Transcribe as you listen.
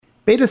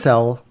Beta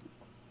Cell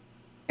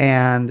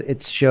and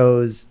its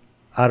shows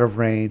Out of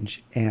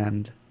Range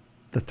and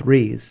The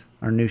Threes,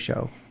 our new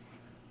show,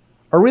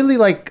 are really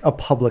like a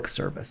public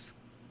service.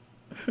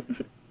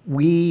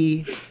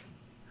 We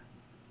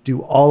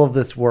do all of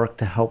this work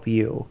to help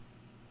you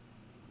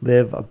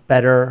live a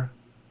better,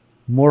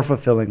 more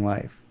fulfilling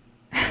life.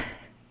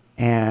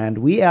 And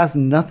we ask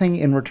nothing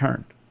in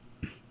return.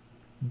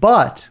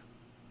 But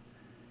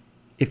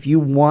if you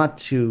want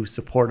to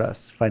support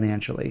us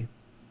financially,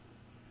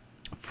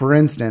 for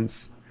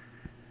instance,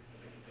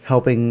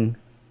 helping,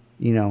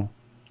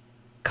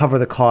 cover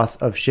the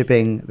cost of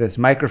shipping this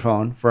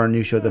microphone for our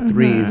new show, The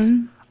Threes,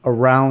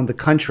 around the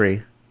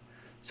country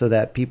so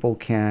that people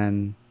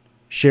can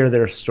share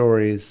their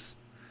stories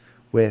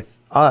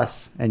with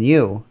us and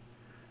you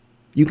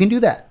can do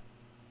that.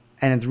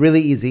 And it's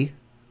really easy.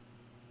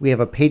 We have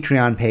a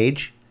Patreon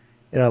page.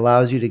 It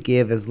allows you to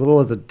give as little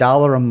as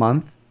 $1 a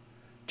month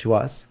to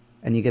us,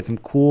 and you get some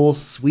cool,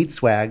 sweet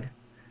swag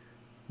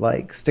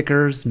like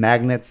stickers,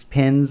 magnets,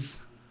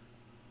 pins,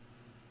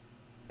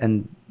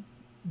 and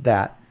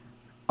that.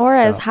 Or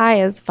stuff. as high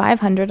as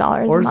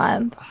 $500 a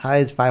month. High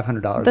as $500 a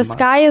month. The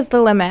sky is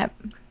the limit.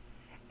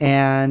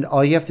 And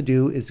all you have to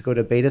do is go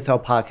to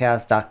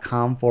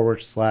betacellpodcast.com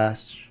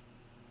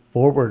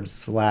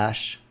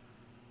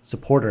 /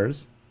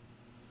 supporters.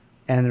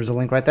 And there's a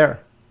link right there.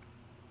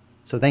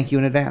 So thank you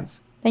in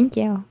advance. Thank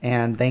you.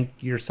 And thank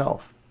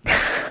yourself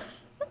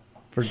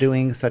for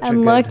doing such a good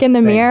And look in the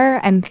thing. mirror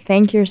and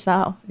thank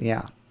yourself.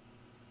 Yeah.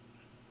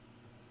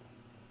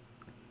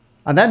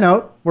 On that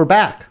note, we're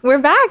back. We're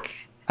back.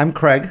 I'm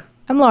Craig.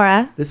 I'm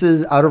Laura. This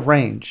is Out of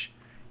Range,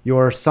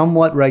 your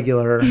somewhat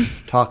regular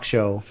talk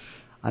show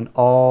on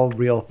all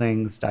real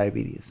things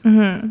diabetes.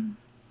 Mm-hmm.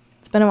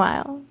 It's been a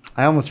while.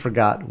 I almost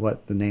forgot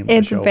what the name of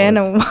the show was. It's been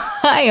a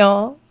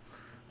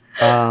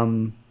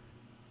while.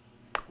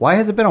 Why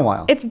has it been a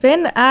while? It's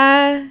been,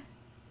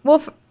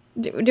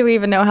 do we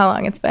even know how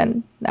long it's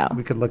been? No.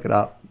 We could look it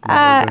up.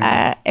 while we're doing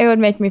this. It would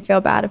make me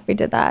feel bad if we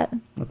did that.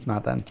 Let's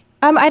not then.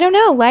 I don't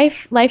know.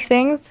 Life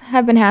things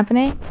have been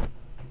happening.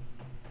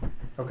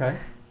 Okay.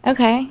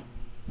 Okay.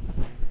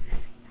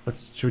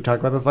 Should we talk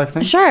about this life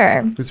thing?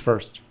 Sure. Who's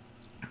first?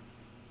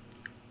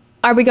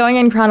 Are we going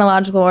in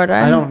chronological order?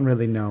 I don't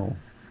really know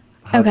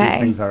how these Okay.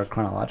 things are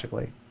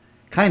chronologically.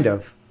 Kind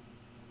of.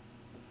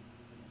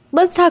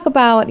 Let's talk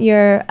about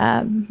your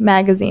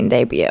magazine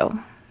debut.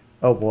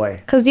 Oh boy.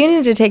 Because you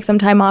need to take some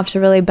time off to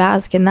really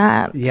bask in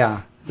that.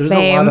 Yeah. There's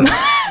Fame.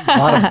 a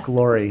lot of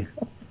glory.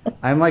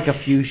 I'm like a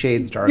few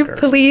shades darker.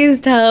 Please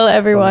tell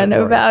everyone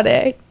glory. about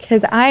it,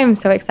 because I am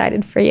so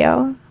excited for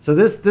you. So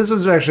this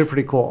was actually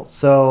pretty cool.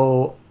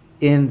 So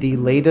in the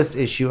latest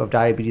issue of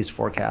Diabetes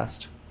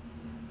Forecast,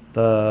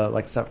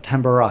 the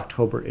September,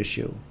 October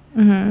issue,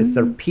 it's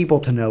their People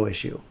to Know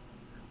issue,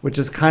 which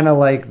is kind of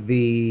like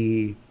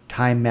the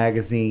Time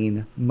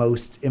Magazine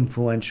most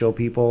influential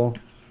people,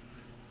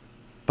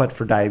 but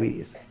for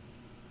diabetes.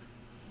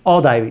 All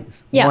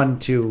diabetes. Yeah. 1,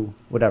 2,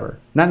 whatever.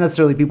 Not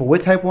necessarily people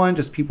with type 1,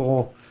 just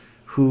people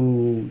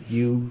who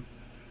you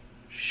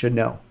should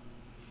know.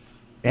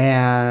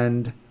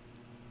 And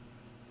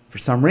for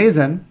some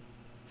reason,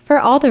 For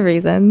all the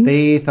reasons.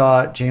 they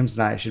thought James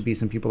and I should be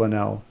some people to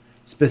know,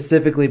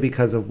 specifically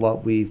because of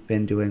what we've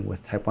been doing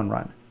with Type 1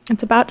 Run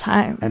It's about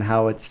time. and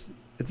how it's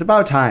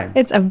about time.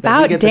 It's that we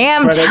about get the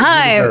damn credit we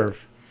time.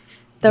 deserve.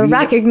 The we-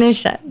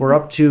 recognition. We're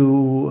up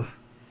to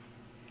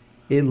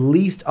at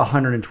least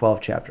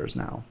 112 chapters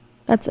now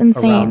That's around the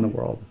insane.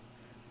 world.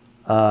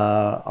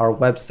 Our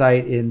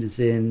website is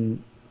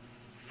in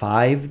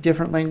 4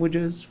 different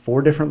languages: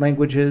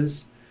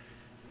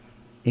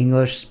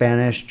 English,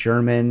 Spanish,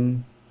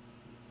 German,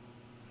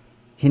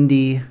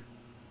 Hindi.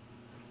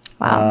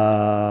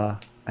 Wow.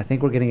 I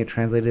think we're getting it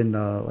translated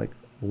into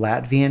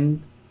Latvian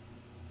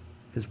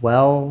as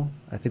well.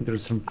 I think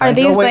there's some French.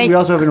 these, we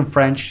also have it in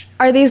French.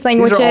 Are these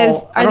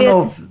languages? I don't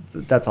know if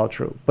that's all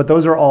true, but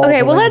those are all. Okay,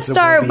 the well, let's languages that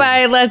start we'll be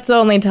by let's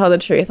only tell the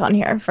truth on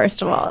here,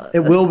 first of all.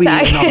 It will be in all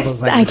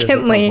those languages at some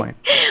Secondly, point.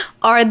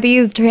 are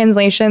these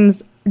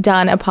translations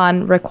done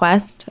upon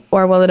request,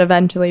 or will it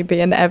eventually be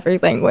in every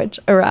language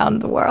around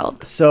the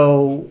world?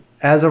 So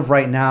as of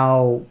right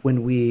now,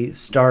 when we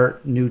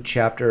start new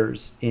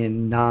chapters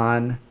in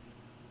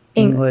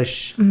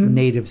non-English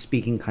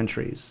native-speaking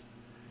countries,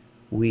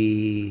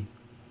 we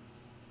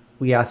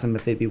ask them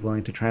if they'd be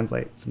willing to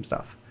translate some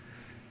stuff.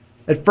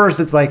 At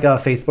first, it's like a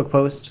Facebook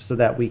post so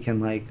that we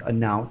can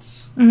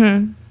announce.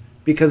 Mm-hmm.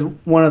 Because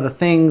one of the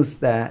things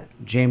that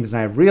James and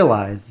I have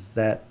realized is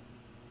that,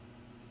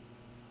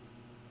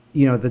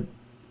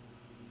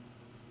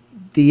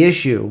 the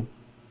issue,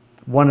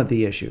 one of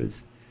the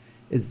issues,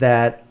 is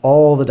that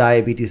all the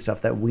diabetes stuff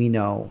that we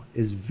know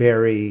is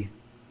very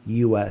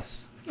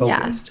U.S.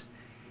 focused. Yeah.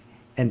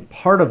 And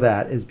part of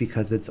that is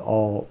because it's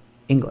all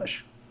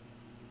English.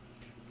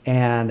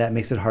 And that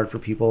makes it hard for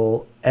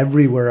people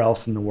everywhere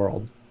else in the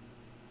world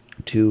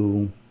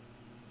to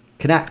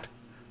connect.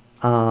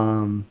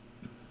 They're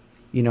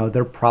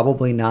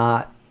probably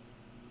not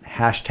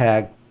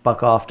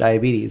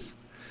 #BuckOffDiabetes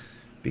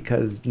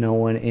because no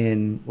one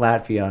in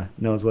Latvia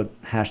knows what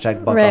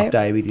hashtag buck Right. off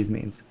diabetes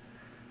means.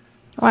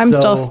 Well,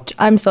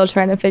 I'm still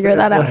trying to figure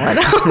that out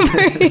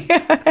over here.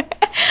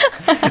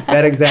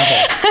 Bad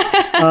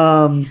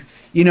example.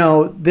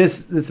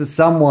 This is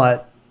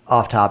somewhat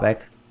off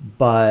topic,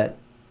 but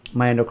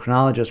my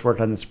endocrinologist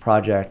worked on this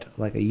project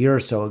like a year or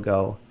so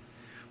ago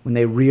when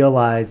they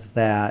realized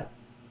that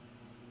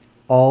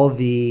all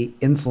the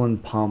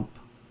insulin pump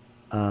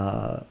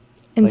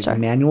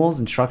manuals,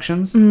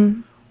 instructions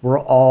were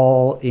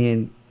all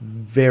in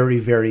very,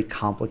 very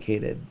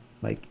complicated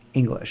like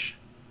English.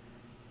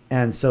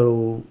 And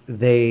so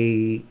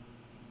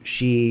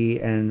she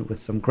and with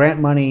some grant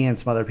money and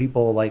some other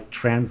people like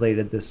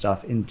translated this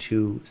stuff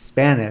into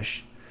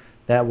Spanish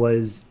that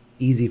was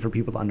easy for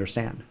people to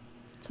understand.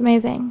 It's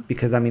amazing.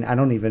 Because I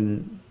don't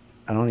even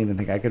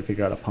think I could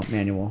figure out a pump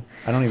manual.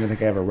 I don't even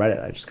think I ever read it.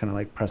 I just kind of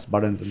like pressed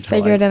buttons until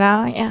figured it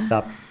out. Yeah.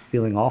 Stop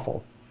feeling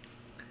awful.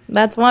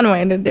 That's one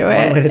way to do it.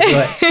 One way to do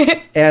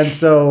it. And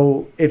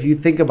so if you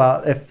think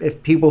about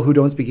if people who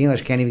don't speak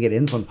English can't even get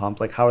insulin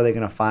pumped, like how are they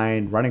going to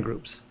find running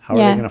groups? How are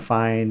they going to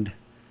find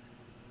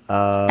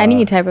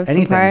any type of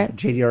support?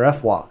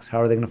 JDRF walks?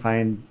 How are they going to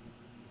find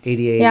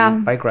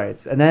ADA bike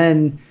rides? And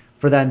then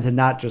for them to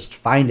not just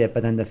find it,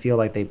 but then to feel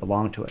like they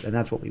belong to it. And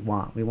that's what we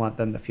want. We want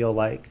them to feel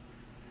like,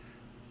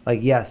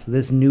 yes,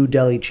 this New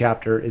Delhi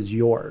chapter is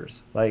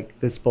yours. Like,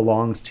 this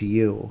belongs to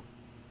you.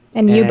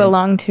 And you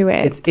belong to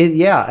it.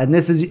 And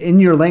this is in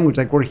your language.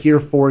 Like, we're here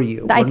for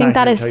you. I think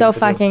that is so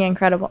fucking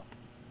incredible.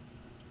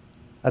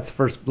 That's the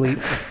first bleep.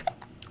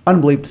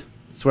 Unbleeped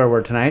swear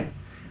word tonight.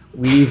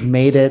 We've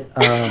made it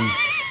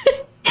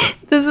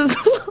this is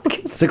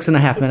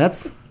 6.5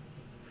 minutes.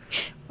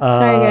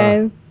 Sorry,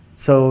 guys.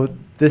 So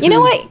this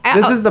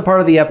is the part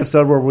of the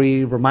episode where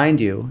we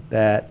remind you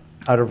that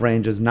Out of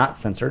Range is not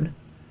censored,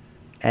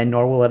 and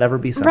nor will it ever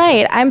be censored.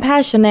 Right. I'm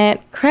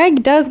passionate.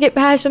 Craig does get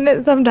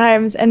passionate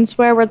sometimes, and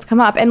swear words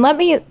come up. And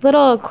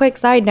little quick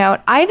side note,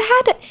 I've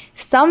had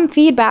some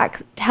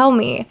feedback tell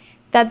me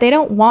that they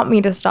don't want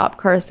me to stop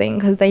cursing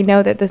because they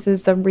know that this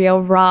is the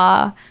real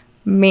raw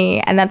me,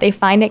 and that they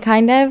find it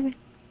kind of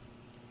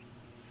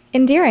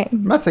endearing.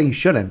 I'm not saying you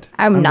shouldn't.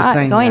 I'm not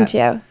going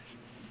to.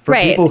 For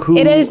people who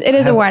it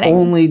is a warning.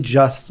 Only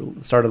just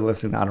started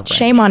listening to Out of Range.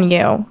 Shame on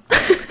you.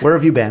 Where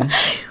have you been?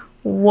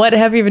 What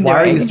have you been doing?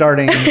 Why are you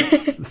starting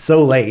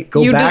so late?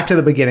 Go back to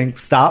the beginning.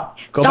 Stop.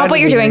 Stop what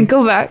you're doing.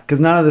 Go back. Because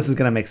none of this is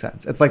going to make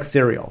sense. It's like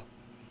cereal.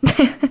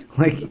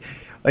 like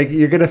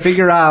you're going to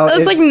figure out.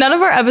 It's like none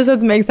of our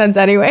episodes make sense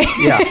anyway.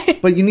 Yeah.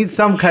 But you need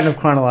some kind of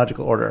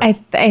chronological order.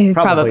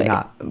 Probably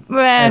not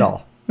at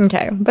all.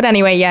 Okay. But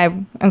anyway, yeah.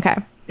 Okay.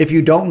 If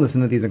you don't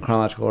listen to these in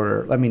chronological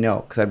order, let me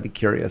know because I'd be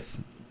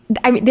curious.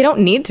 I mean, they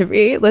don't need to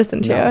be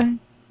listened to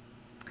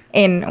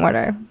in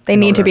order. They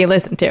need to be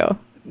listened to.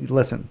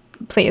 Listen.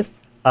 Please.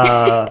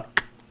 But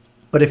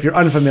if you're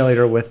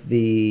unfamiliar with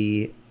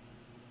the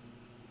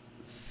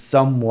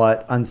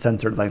somewhat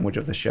uncensored language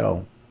of the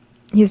show.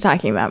 He's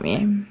talking about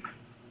me.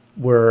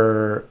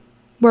 We're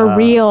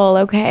real,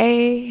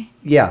 okay?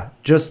 Yeah.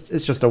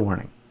 It's just a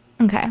warning.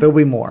 Okay. There'll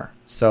be more.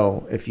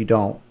 So if you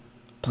don't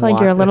plug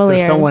your little ear. If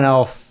there's someone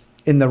else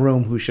in the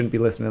room who shouldn't be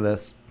listening to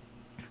this,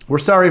 we're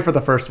sorry for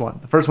the first one.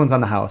 The first one's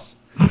on the house.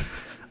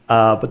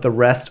 But the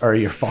rest are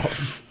your fault.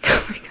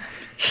 Oh my God.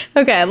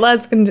 Okay,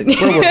 let's continue.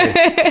 Where were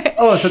we?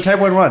 Oh, so Type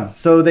 1 run.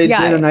 So they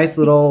did a nice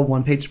little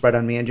one-page spread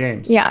on me and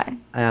James. Yeah.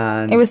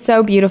 And it was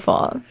so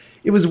beautiful.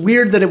 It was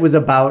weird that it was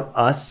about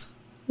us.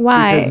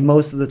 Why? Because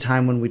most of the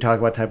time when we talk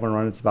about Type 1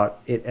 run, it's about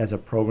it as a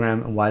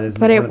program and why there's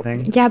an important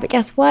thing. Yeah, but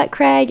guess what,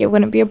 Craig? It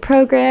wouldn't be a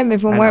program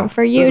if it weren't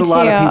for you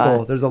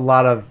two. There's a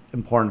lot of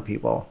important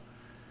people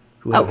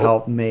who have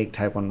helped make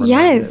Type 1 run.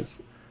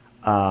 Yes.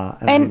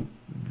 And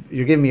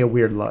you're giving me a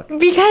weird look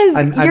because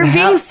you're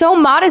being so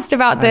modest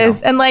about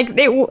this, and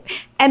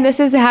and this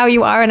is how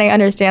you are, and I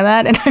understand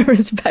that, and I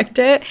respect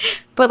it.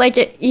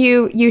 But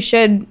you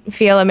should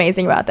feel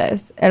amazing about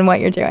this and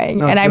what you're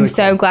doing, and I'm really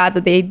so glad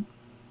that they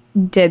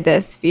did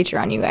this feature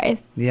on you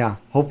guys. Yeah,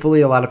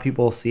 hopefully a lot of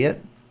people see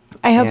it.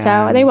 I hope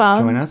so. They will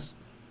join us.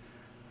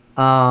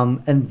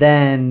 And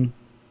then,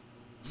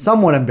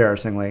 somewhat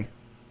embarrassingly,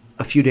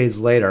 a few days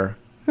later,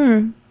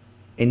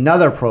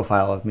 another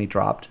profile of me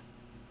dropped.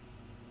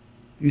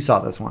 You saw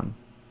this one.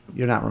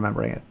 You're not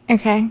remembering it.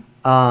 Okay.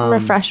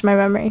 Refresh my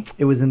memory.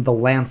 It was in The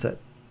Lancet,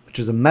 which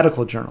is a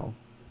medical journal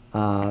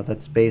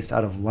that's based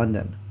out of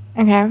London.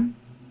 Okay.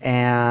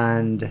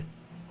 And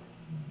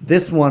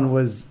this one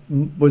was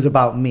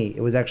about me.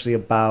 It was actually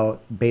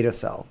about beta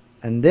cell.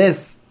 And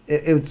this,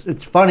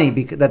 it's funny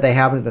that they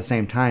happened at the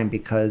same time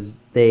because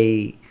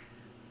they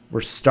were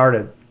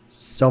started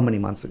so many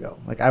months ago.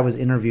 Like I was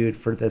interviewed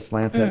for this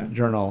Lancet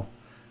journal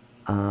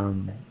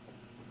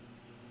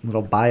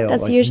little bio.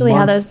 That's usually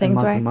how those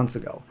things work. Months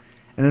ago.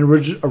 And it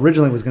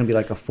originally was going to be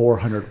like a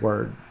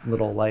 400-word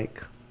little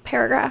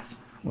paragraph.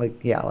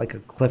 Like a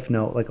cliff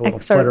note, like a little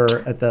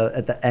footer at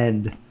the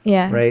end.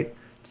 Yeah. Right?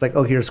 It's like,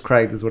 oh, here's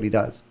Craig, this is what he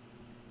does.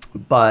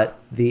 But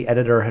the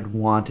editor had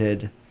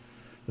wanted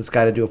this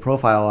guy to do a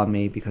profile on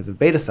me because of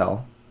beta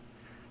cell.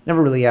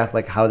 never really asked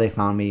like how they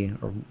found me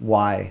or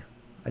why.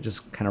 I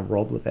just kind of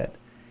rolled with it.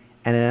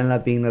 And it ended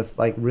up being this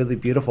like really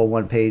beautiful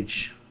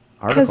 1-page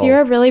article. Because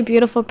you're a really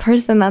beautiful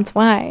person, that's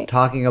why.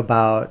 Talking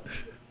about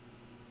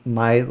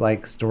my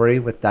like story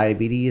with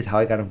diabetes, how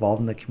I got involved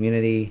in the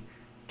community,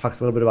 talks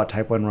a little bit about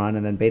type 1 run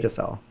and then beta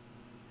cell.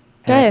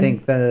 And I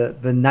think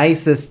the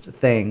nicest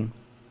thing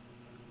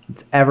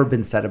that's ever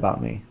been said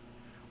about me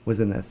was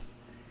in this.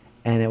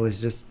 And it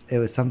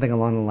was something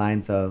along the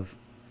lines of,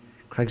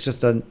 Craig's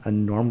just a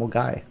normal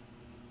guy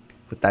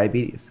with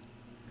diabetes,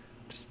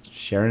 just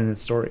sharing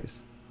his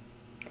stories.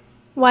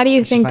 Why do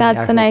you think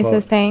that's the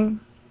nicest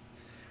thing?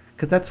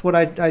 Because that's what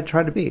I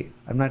try to be.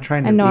 I'm not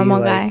trying to be a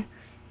normal like,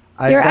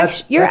 guy.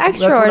 You're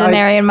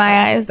extraordinary in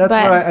my eyes. That's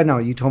but what I know.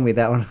 You told me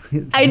that one.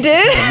 I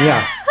did?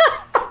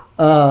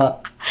 Yeah.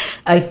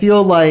 I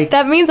feel like...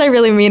 That means I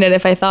really mean it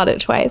if I thought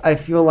it twice. I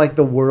feel like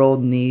the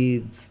world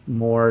needs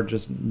more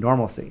just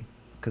normalcy.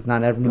 Because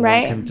not everyone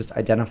can just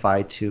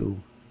identify to...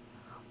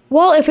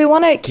 Well, if we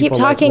want to keep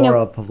talking... Like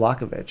Laura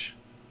Pavlakovich.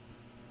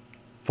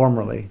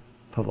 Formerly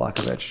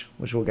Pavlakovich,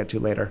 which we'll get to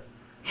later.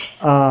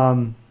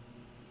 I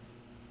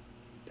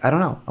don't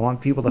know. I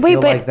want people to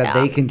feel like that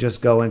they can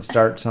just go and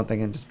start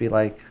something and just be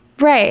like...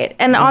 Right.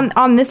 And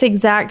on this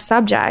exact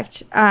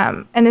subject,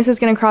 and this is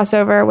going to cross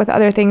over with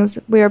other things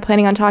we were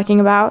planning on talking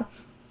about.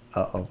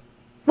 Uh-oh.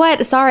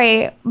 What?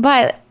 Sorry.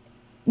 But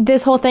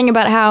this whole thing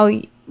about how...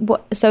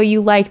 So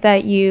you like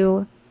that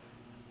you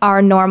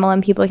are normal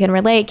and people can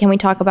relate. Can we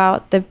talk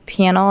about the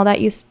panel that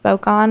you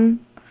spoke on?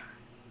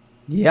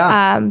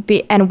 Yeah.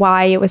 And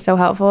why it was so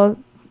helpful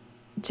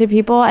to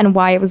people and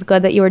why it was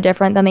good that you were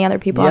different than the other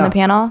people on the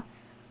panel?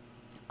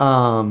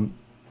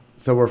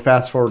 So we're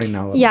fast forwarding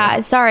now.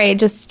 Yeah, sorry.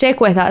 Just stick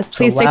with us.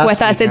 Please stick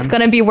with us. It's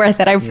going to be worth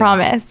it. I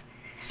promise.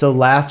 So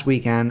last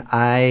weekend,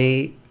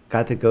 I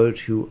got to go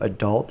to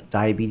adult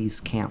diabetes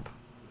camp,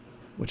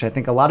 which I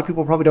think a lot of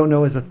people probably don't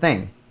know is a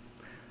thing.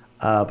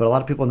 But a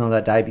lot of people know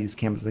that diabetes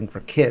camp is a thing for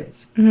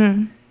kids.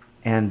 Mm-hmm.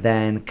 And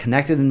then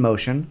Connected in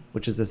Motion,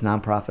 which is this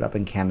nonprofit up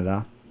in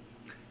Canada,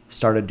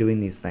 started doing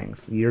these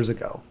things years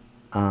ago.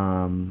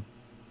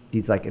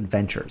 These like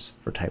adventures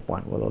for type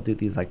 1 where they'll do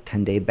these like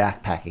 10-day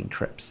backpacking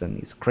trips and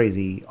these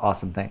crazy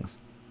awesome things.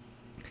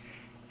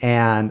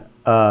 And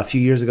a few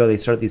years ago they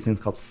started these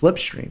things called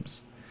slipstreams.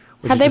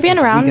 Have they been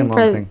around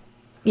for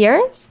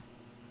years?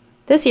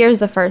 This year is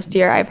the first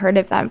year I've heard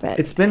of them, but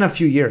it's been a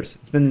few years.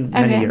 It's been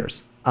many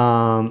years.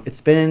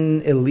 It's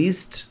been at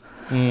least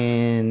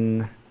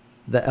in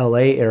the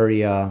LA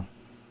area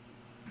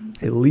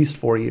at least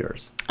 4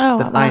 years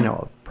that I know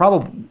of.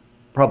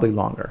 Probably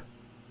longer.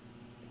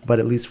 But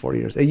at least 4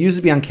 years. It used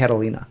to be on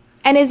Catalina.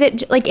 And is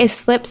it like is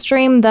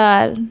Slipstream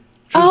the...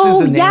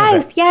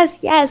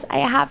 yes. I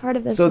have heard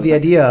of this. So the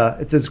idea,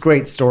 it's this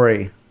great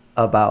story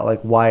about like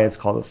why it's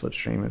called a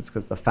Slipstream. It's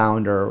because the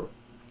founder,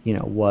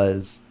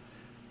 was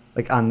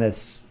like on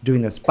this,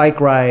 doing this bike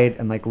ride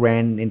and like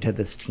ran into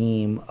this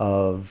team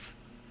of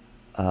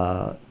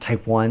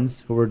type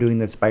 1s who were doing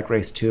this bike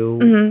race too.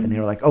 Mm-hmm. And they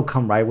were like, oh,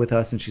 come ride with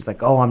us. And she's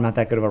like, oh, I'm not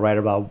that good of a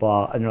rider, blah, blah,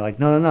 blah. And they're like,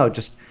 no,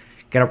 just...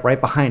 get up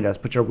right behind us,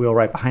 put your wheel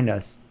right behind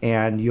us,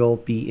 and you'll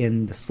be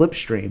in the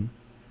slipstream.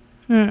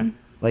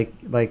 Like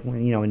when,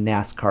 in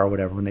NASCAR or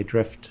whatever, when they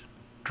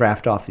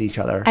draft off each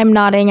other. I'm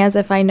nodding as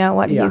if I know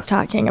what he's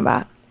talking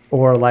about.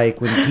 Or like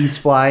when geese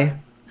fly,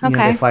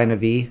 they fly in a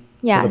V.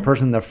 Yeah. So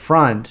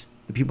the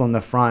people in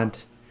the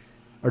front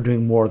are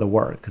doing more of the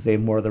work because they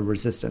have more of the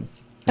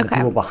resistance. And the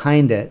people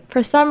behind it.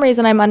 For some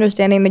reason, I'm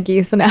understanding the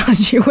geese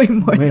analogy way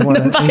more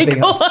than anything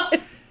else.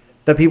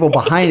 The people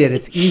behind it,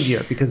 it's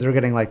easier because they're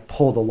getting like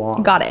pulled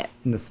along. Got it.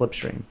 In the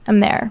slipstream. I'm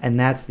there. And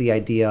that's the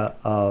idea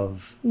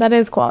of... That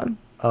is cool.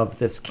 Of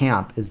this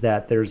camp is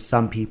that there's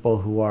some people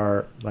who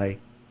are like,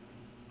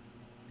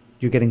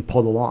 you're getting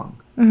pulled along.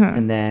 Mm-hmm.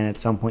 And then at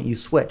some point you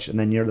switch and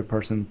then you're the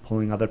person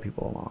pulling other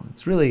people along.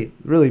 It's really,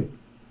 really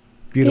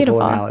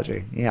beautiful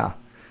analogy. Yeah.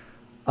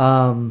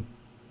 So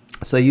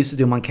they used to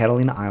do them on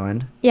Catalina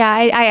Island. Yeah,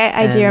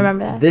 I do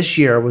remember that. This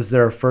year was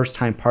their first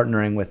time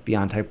partnering with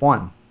Beyond Type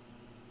 1.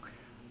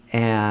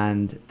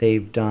 And they're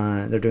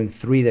doing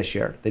 3 this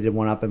year. They did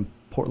one up in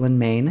Portland,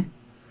 Maine.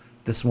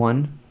 This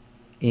one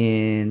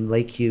in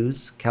Lake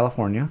Hughes,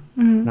 California,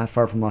 not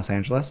far from Los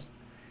Angeles.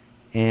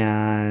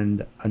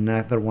 And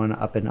another one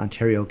up in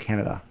Ontario,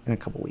 Canada in a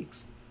couple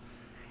weeks.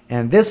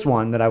 And this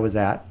one that I was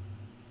at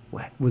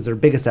was their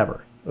biggest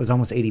ever. It was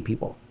almost 80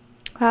 people.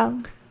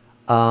 Wow.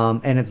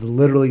 And it's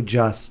literally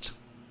just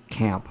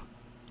camp,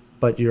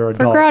 but you're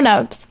adults. For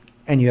grown-ups.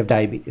 And you have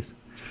diabetes.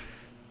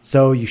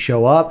 So you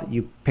show up,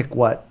 you pick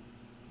what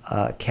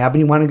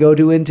cabin you want to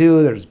go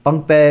into. There's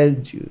bunk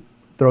beds. You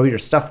throw your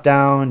stuff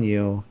down.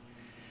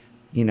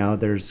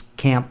 There's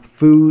camp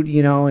food,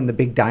 in the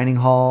big dining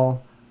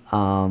hall.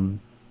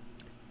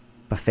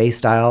 Buffet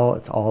style.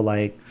 It's all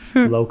like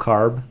low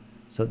carb.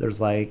 So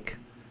there's like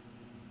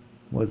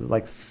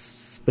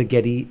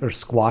spaghetti or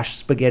squash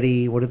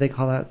spaghetti. What do they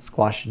call that?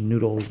 Squash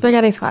noodles.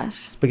 Spaghetti squash.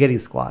 Spaghetti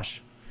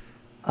squash.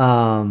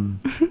 And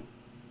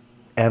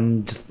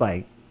just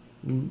like,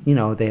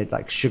 they had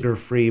like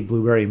sugar-free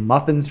blueberry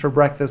muffins for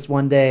breakfast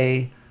one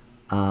day.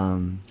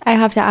 I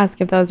have to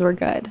ask if those were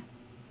good.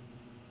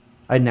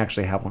 I didn't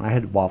actually have one. I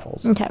had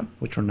waffles, Okay.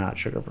 which were not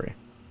sugar-free.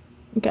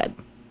 Good.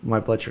 My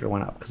blood sugar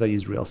went up because I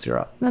used real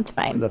syrup. That's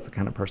fine. So that's the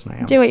kind of person I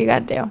am. Do what you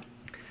got to do.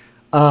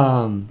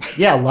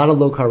 Yeah, a lot of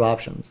low-carb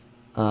options,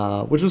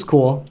 which was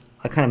cool.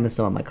 I kind of missed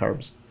some of my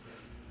carbs.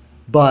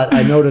 But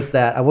I noticed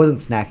that I wasn't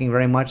snacking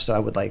very much, so I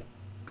would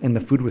and the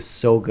food was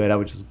so good, I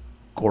would just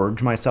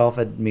gorge myself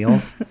at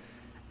meals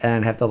and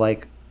I'd have to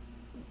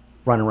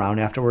run around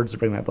afterwards to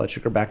bring my blood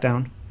sugar back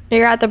down.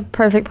 You're at the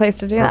perfect place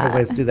to do that. Perfect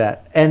place to do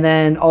that. And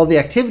then all the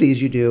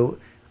activities you do,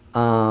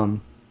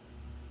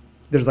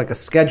 there's a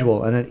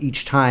schedule, and at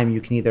each time you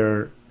can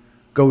either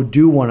go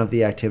do one of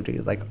the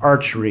activities, like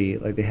archery,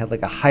 they had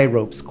a high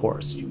ropes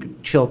course. You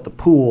could chill at the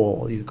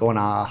pool. You could go on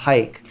a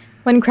hike.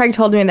 When Craig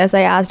told me this,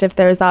 I asked if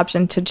there was the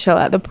option to chill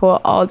at the pool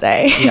all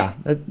day. Yeah.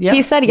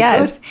 He said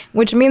yes,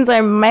 which means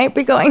I might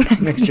be going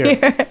next year.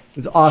 It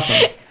was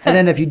awesome. And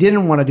then if you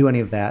didn't want to do any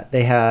of that,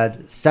 they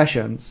had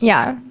sessions.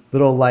 Yeah.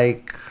 Little I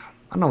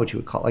don't know what you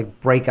would call it,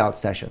 breakout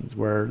sessions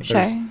where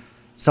there's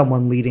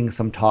someone leading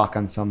some talk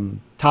on some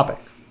topic,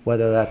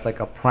 whether that's a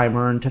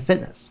primer into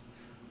fitness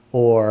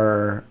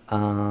or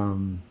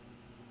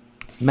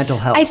mental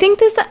health. I think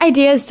this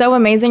idea is so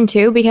amazing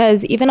too,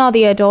 because even all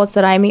the adults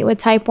that I meet with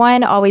type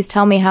 1 always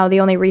tell me how the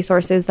only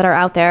resources that are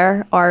out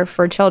there are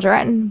for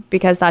children,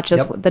 because that's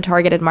just the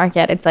targeted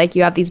market. It's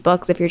you have these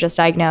books if you're just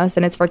diagnosed,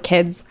 and it's for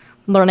kids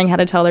learning how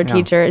to tell their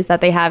teachers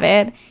that they have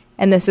it.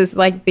 And this is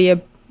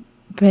the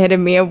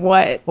epitome of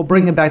what. Well,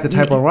 bringing back the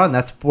type 1 run,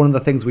 that's one of the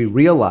things we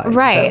realized.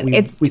 Right.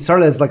 We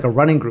started as a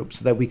running group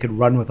so that we could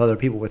run with other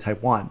people with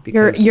type 1.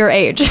 Because your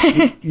age.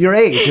 Your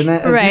age. And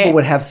Right. people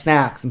would have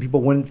snacks, and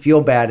people wouldn't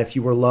feel bad if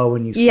you were low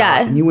and you stopped.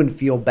 Yeah. And you wouldn't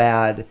feel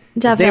bad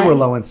Definitely. if they were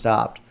low and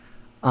stopped.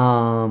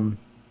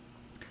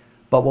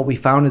 But what we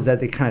found is that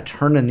they kind of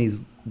turned in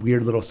these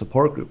weird little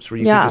support groups where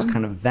you could just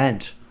kind of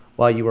vent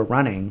while you were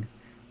running,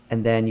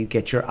 and then you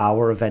get your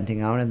hour of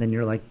venting out, and then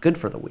you're good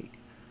for the week.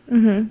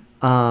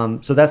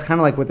 Mm-hmm. So that's kind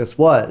of what this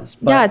was.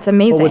 But, it's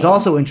amazing. But what's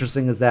also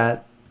interesting is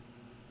that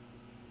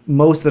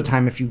most of the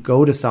time, if you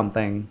go to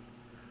something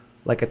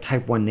like a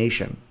type 1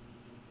 nation,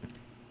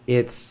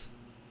 it's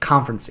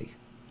conferencey.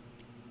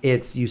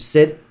 It's you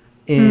sit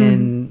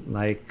in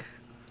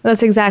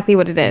that's exactly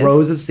what it is.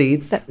 Rows of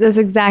seats. That's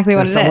exactly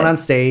what it is. There's someone on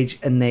stage,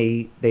 and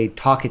they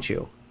talk at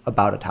you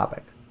about a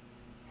topic.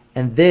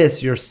 And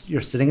this, you're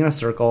sitting in a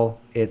circle.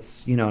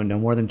 It's, no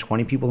more than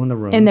 20 people in the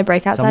room. In the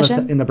breakout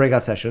session? In the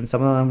breakout session.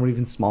 Some of them were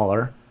even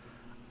smaller.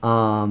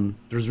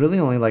 There's really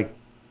only I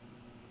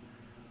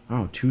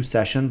don't know, 2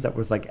 sessions that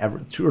was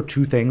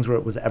two things where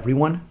it was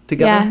everyone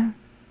together. Yeah.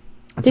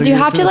 And Did so you you're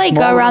have to sitting in a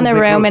go small around the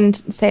room group.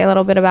 and say a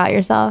little bit about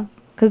yourself?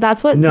 Because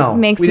that's what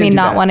makes we me didn't do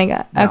not that. want to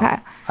go. No, Okay.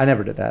 I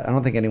never did that. I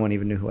don't think anyone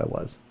even knew who I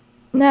was.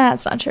 No,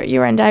 that's not true. You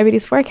were in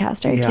Diabetes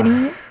Forecast. Are you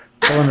kidding me?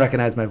 Someone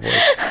recognized my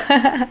voice,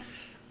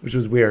 which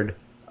was weird.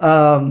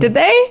 Did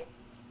they?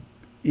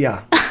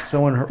 Yeah.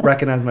 Someone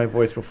recognized my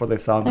voice before they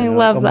saw me. I And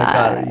love oh my that.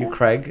 God, are you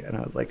Craig? And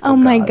I was like, Oh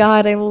my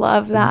God, I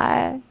love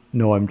that.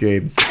 No, I'm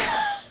James.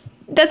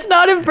 That's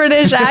not a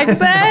British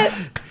accent.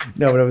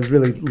 No, but it was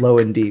really low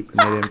and deep, and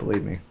they didn't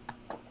believe me.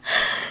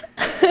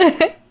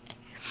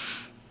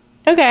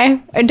 Okay.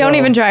 Don't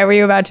even try. Were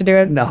you about to do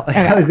it? No,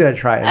 Okay. I was going to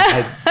try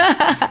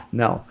it.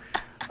 No.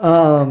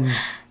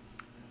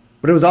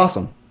 But it was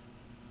awesome.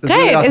 It was Okay.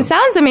 really awesome. It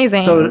sounds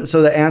amazing.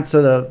 So the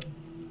answer,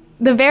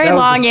 the very that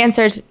was long the-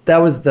 answer. that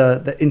was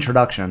the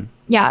introduction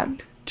Yeah.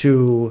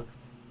 to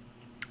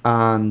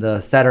on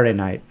the Saturday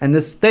night. And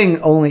this thing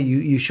only,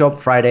 you show up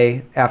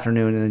Friday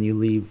afternoon and then you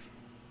leave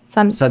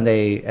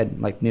Sunday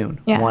at noon,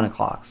 1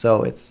 o'clock.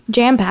 So it's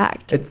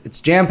jam-packed. it's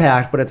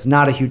jam-packed, but it's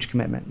not a huge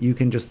commitment. You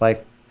can just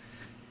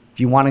if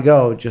you want to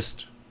go,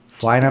 just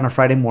fly in on a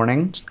Friday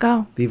morning, Just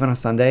go. leave on a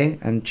Sunday,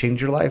 and change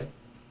your life.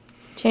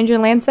 Change your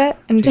Lancet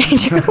and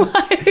change your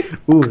life.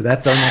 Ooh,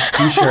 that's our next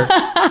t-shirt.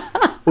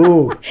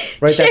 Ooh,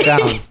 write that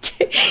down.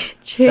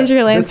 Change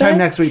your Lancet. This time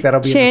next week, that'll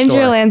be in the Change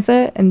store. your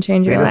Lancet and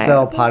change your life.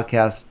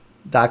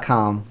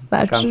 BetaCellPodcast.com.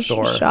 Click on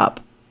store.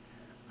 Shop.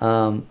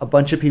 A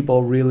bunch of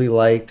people really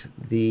liked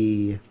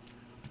the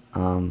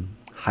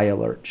High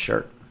Alert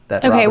shirt. That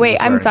Okay, Robin wait. was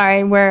I'm wearing.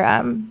 sorry.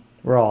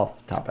 We're all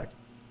off topic.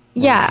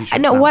 Yeah.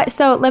 T-shirts No. on. What?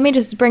 So let me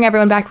just bring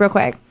everyone back real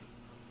quick.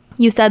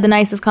 You said the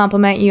nicest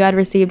compliment you had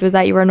received was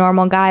that you were a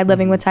normal guy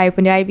living with type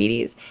 1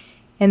 diabetes,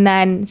 and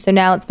then so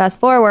now let's fast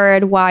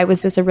forward. Why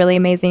was this a really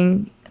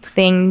amazing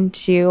thing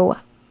to?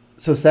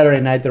 So Saturday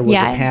night there was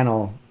Yeah. a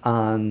panel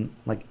on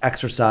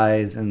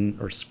exercise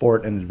or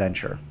sport and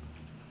adventure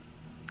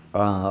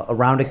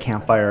around a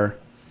campfire,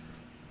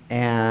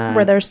 and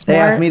Were there they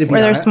asked me to be Were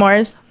on there it.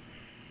 s'mores?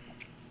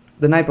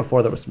 The night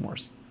before there was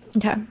s'mores,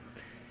 Okay.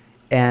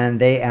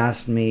 and they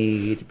asked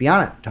me to be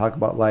on it, talk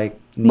about me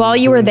While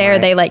you were doing there,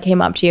 my- they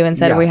came up to you and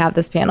said, Yeah. "We have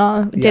this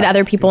panel." Did Yeah,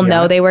 other people to be on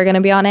know it. they were going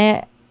to be on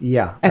it?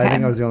 Yeah, Okay. I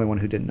think I was the only one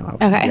who didn't know I was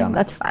going to Okay, be on it.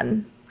 that's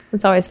fun.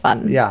 It's always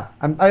fun. Yeah,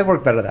 I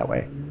work better that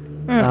way.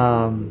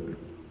 And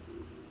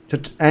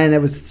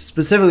it was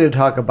specifically to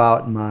talk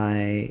about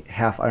my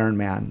half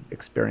Ironman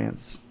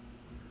experience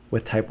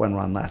with Type 1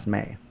 run last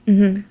May.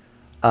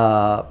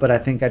 But I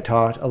think I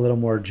talked a little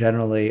more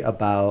generally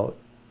about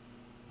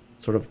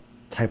sort of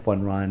type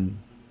 1 run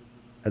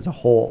as a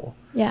whole.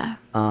 Yeah.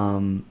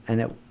 And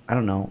I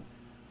don't know,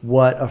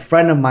 what a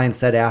friend of mine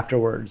said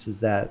afterwards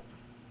is that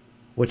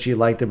what she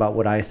liked about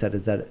what I said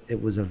is that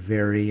it was a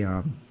very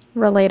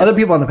relatable. Other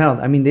people on the panel,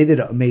 I mean, they did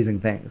amazing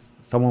things.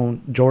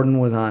 Jordan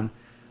was on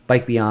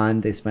Bike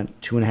Beyond. They spent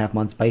 2.5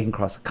 months biking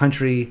across the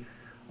country.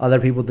 Other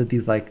people did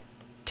these like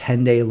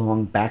 10-day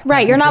long backpacking.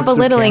 Right. You're not trips through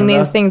belittling Canada.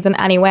 these things in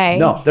any way.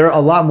 No, they're a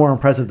lot more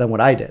impressive than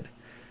what I did.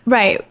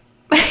 Right.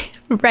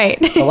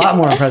 Right. A lot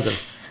more impressive.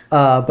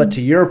 But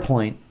to your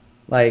point,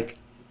 like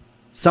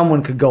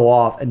someone could go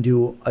off and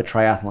do a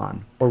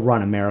triathlon or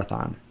run a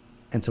marathon.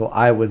 And so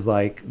I was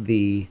like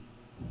the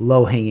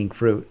low-hanging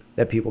fruit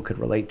that people could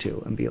relate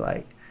to and be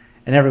like,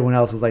 and everyone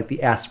else was like the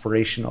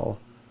aspirational,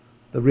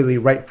 the really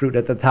ripe fruit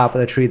at the top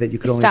of the tree that you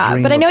could only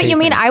dream But I know of what you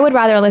mean. tasting. I would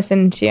rather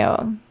listen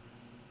to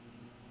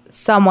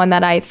someone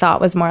that I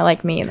thought was more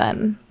like me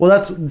than. Well,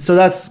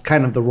 that's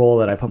kind of the role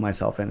that I put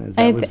myself in. Is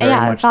that it was very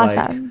much it's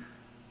awesome. like,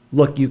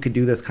 look, you could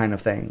do this kind of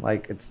thing.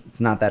 Like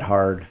it's not that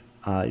hard.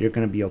 You're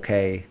gonna be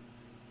okay.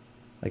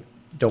 Like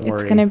don't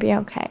worry. It's gonna be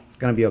okay. It's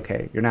gonna be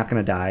okay. You're not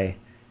gonna die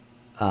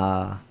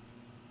on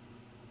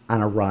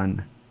a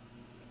run.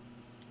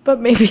 But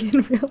maybe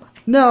in real life.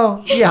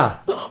 No, yeah.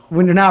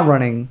 When you're not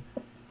running,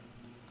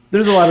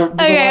 there's a lot of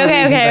reasons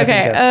I think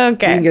this.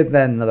 Okay. We can get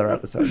that in another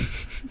episode.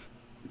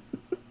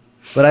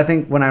 But I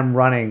think when I'm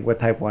running with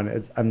type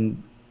 1,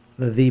 I'm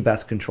the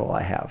best control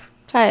I have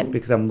Good.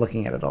 because I'm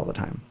looking at it all the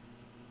time.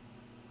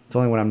 It's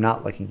only when I'm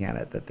not looking at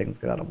it that things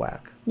get out of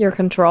whack. Your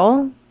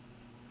control?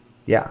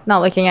 Yeah.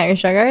 Not looking at your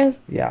sugars?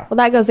 Yeah. Well,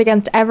 that goes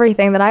against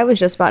everything that I was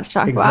just about to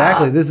talk about.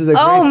 Exactly. This is a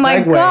great segue. Oh my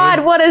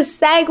God, what a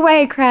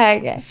segue,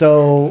 Craig.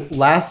 So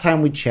last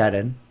time we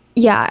chatted,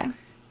 Yeah.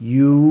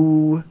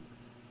 you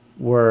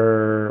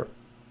were,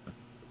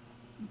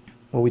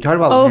 well, we talked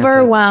about Lancets.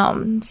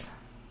 Overwhelmed.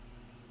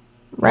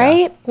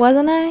 Right?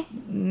 Wasn't I?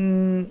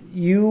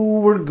 You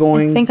were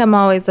going. I think I'm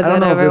always a bit I don't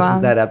know if this was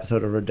overwhelmed. that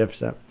episode or a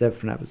different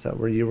episode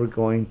where you were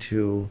going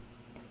to,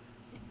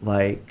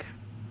 like,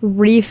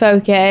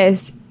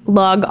 Refocus,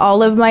 log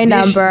all of my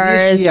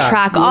numbers,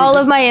 track all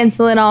of my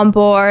insulin on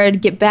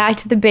board, get back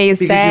to the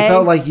basics. because you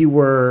felt like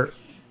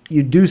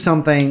you'd do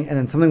something and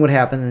then something would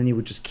happen and then you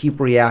would just keep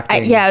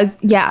reacting.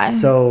 Yeah.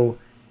 So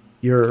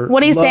you're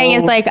What he's saying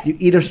is, like, you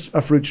eat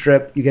a fruit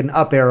strip, you get an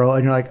up arrow,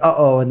 and you're like,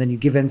 uh-oh, and then you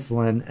give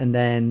insulin, and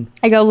then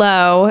I go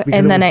low,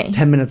 because and then it was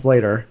 10 minutes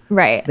later,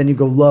 right. then you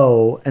go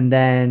low, and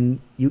then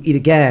you eat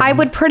again. I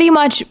would pretty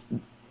much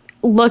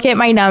look at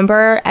my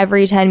number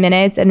every 10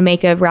 minutes and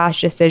make a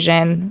rash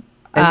decision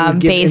And you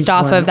would give based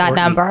off insulin of that or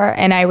number.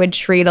 And I would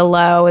treat a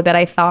low that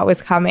I thought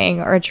was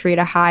coming or treat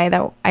a high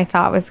that I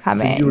thought was So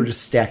coming. you were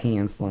just stacking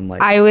insulin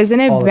like I was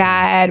in all a the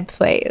bad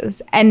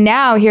place. And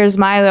now here's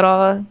my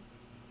little...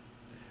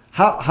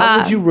 How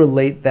would you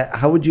relate that?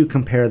 How would you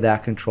compare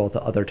that control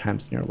to other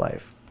times in your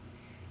life?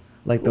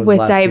 Like those With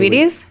last few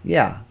diabetes? weeks?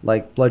 Yeah,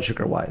 like blood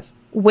sugar wise.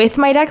 With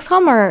my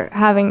Dexcom or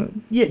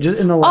having... Yeah, just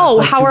in the last.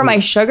 like, how 2 are my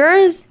weeks.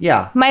 sugars?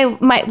 Yeah. My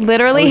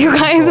literally, you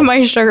guys,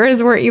 my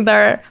sugars were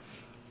either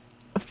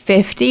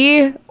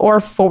 50 or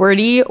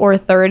 40 or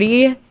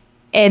 30,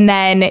 and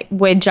then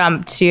would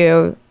jump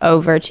to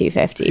over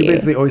 250. So you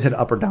basically always had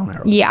up or down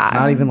arrows. Yeah.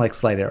 Not even like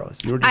slight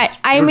arrows. You were just.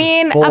 I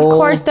mean, of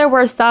course there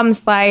were some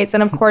slights,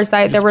 and of course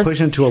there was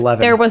pushing to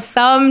 11. There was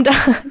some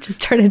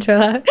just turned into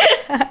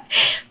that.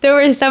 There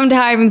were some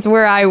times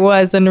where I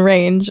was in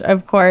range,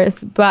 of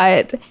course,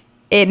 but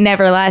it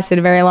never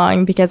lasted very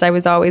long because I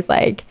was always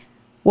like,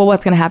 well,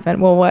 what's gonna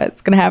happen? Well,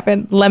 what's gonna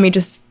happen? Let me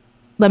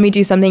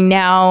do something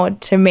now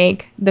to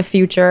make the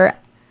future.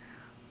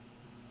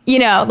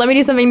 Let me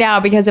do something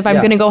now because if I'm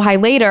going to go high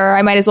later,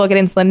 I might as well get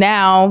insulin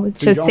now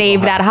to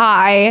save that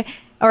high.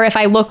 Or if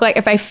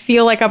I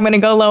feel like I'm going to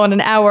go low in an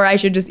hour, I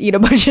should just eat a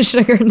bunch of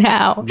sugar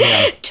now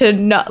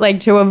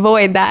to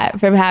avoid that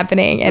from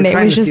happening. And it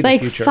was just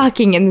like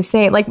fucking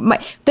insane. Like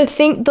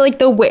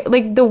the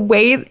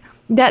way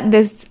that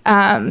this,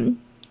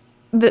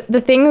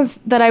 the things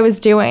that I was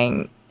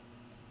doing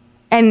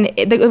and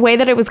the way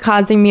that it was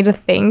causing me to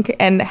think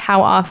and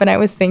how often I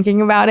was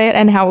thinking about it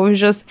and how it was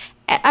just,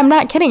 I'm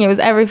not kidding, it was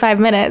every 5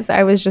 minutes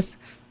I was just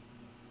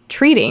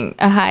treating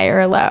a high or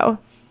a low.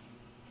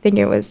 I think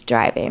it was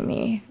driving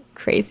me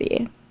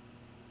crazy.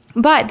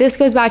 But this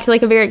goes back to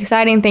like a very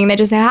exciting thing that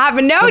just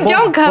happened. No, so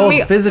don't cut me.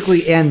 Both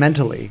physically and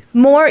mentally.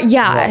 More,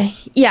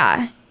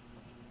 yeah.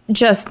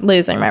 Just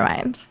losing my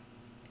mind.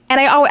 And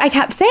I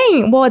kept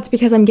saying, well, it's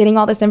because I'm getting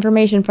all this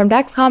information from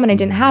Dexcom and I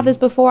didn't have this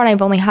before and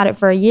I've only had it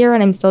for a year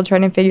and I'm still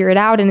trying to figure it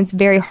out. And it's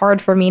very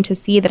hard for me to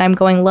see that I'm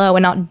going low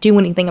and not do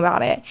anything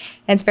about it.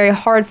 And it's very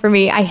hard for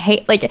me. I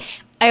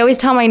always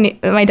tell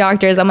my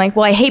doctors, I'm like,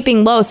 well, I hate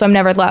being low, so I'm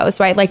never low.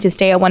 So I'd like to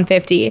stay at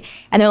 150.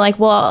 And they're like,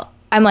 well,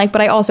 I'm like,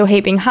 but I also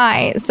hate being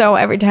high. So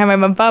every time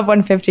I'm above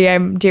 150,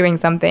 I'm doing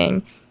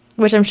something,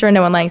 which I'm sure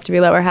no one likes to be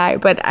low or high.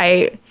 But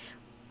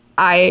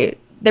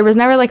there was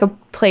never like a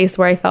place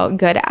where I felt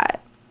good at,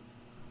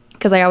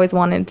 because I always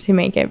wanted to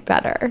make it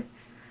better.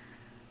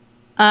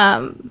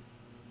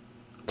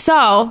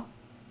 So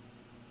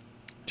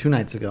 2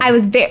 nights ago. I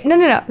was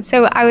no.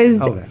 So I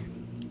was, Okay.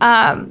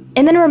 and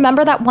then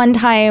remember that one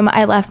time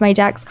I left my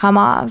Dexcom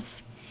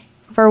off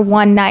for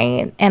one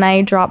night and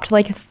I dropped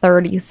like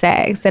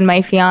 36, and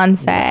my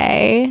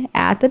fiance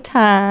at the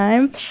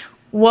time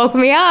woke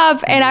me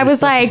up, and I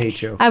was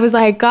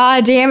like,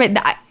 God damn it.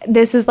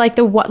 This is like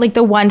the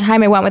one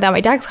time I went without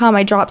my Dexcom.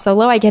 I dropped so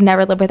low. I can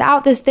never live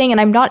without this thing.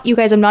 And I'm not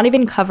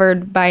even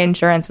covered by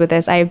insurance with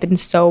this. I have been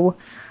so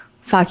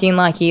fucking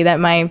lucky that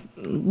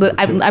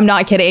I'm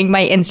not kidding.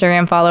 My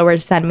Instagram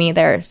followers send me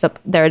their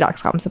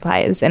Dexcom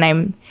supplies, and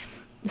I'm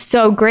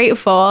so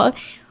grateful.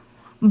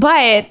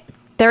 But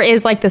there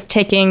is like this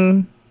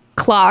ticking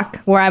clock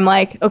where I'm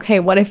like, okay,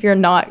 what if you're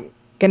not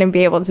going to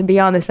be able to be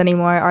on this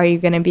anymore? Are you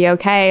going to be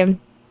okay?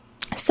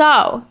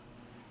 So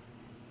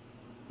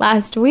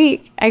last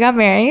week I got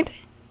married,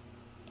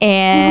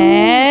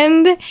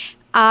 and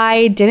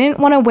I didn't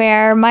want to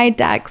wear my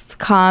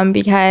Dexcom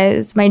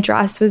because my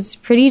dress was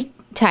pretty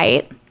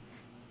tight,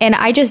 and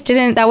I just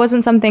didn't, that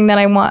wasn't something that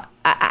I want.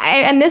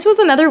 And this was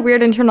another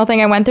weird internal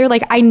thing I went through.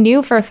 Like, I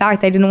knew for a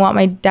fact I didn't want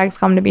my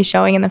Dexcom to be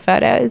showing in the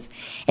photos.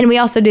 And we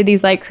also did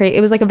these like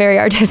it was like a very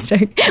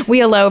artistic,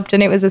 we eloped,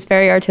 and it was this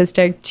very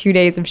artistic 2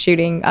 days of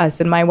shooting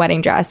us in my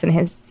wedding dress and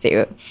his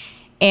suit.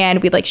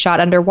 And we like shot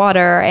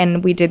underwater,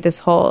 and we did this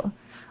whole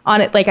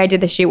on it. Like, I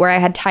did the shoot where I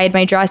had tied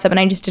my dress up and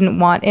I just didn't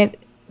want it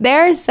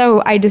there.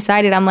 So I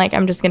decided, I'm like,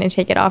 I'm just going to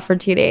take it off for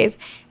 2 days.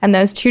 And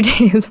those 2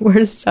 days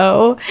were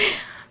so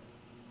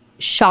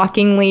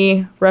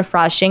shockingly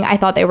refreshing. I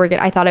thought I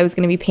was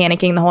going to be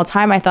panicking the whole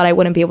time. I thought I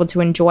wouldn't be able to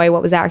enjoy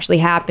what was actually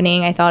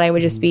happening. I thought I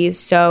would just be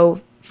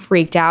so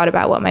freaked out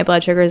about what my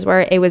blood sugars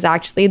were. It was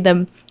actually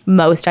the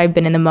most I've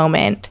been in the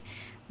moment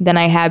than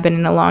I have been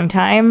in a long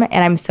time.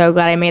 And I'm so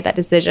glad I made that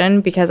decision,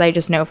 because I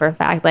just know for a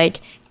fact, like,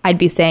 I'd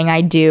be saying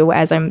I do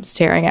as I'm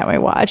staring at my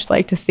watch,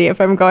 like to see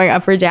if I'm going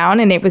up or down.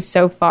 And it was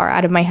so far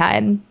out of my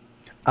head.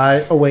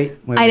 I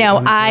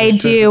know. I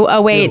do.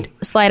 Oh, wait.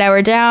 Slide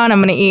hour down.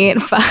 I'm going to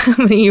eat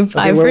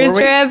 5 fruit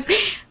strips.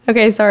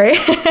 Okay, sorry.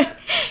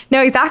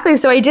 No, exactly.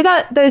 So I did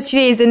that those 2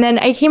 days, and then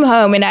I came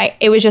home, and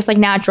it was just like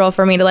natural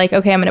for me to like,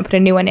 okay, I'm going to put a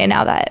new one in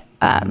now that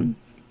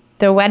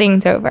the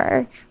wedding's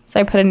over. So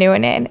I put a new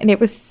one in, and it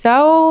was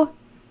so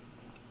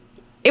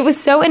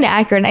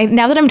inaccurate.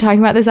 Now that I'm talking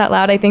about this out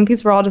loud, I think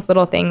these were all just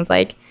little things.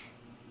 Like,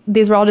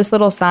 these were all just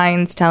little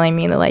signs telling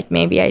me that like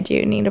maybe I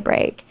do need a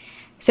break.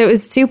 So it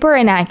was super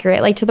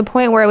inaccurate, like to the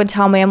point where it would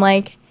tell me I'm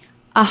like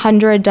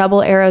 100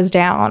 double arrows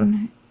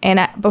down. And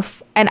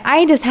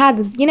I just had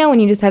this, when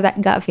you just have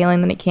that gut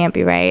feeling that it can't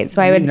be right. So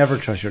I would never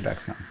trust your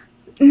Dexcom.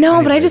 No,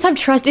 anyways. But I just have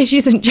trust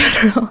issues in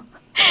general.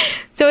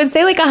 So it would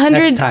say like 100.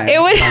 Next time, it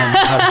would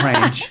out of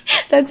range.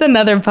 That's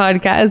another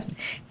podcast.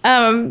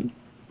 I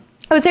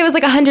would say it was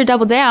like 100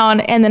 double down,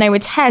 and then I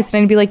would test and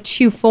it'd be like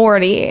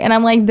 240. And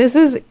I'm like, this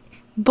is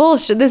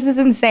bullshit. This is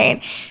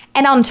insane.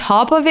 And on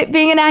top of it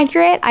being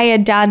inaccurate, I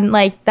had done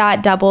like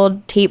that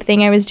double tape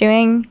thing I was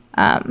doing.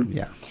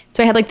 Yeah.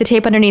 So I had like the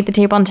tape underneath, the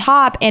tape on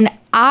top. And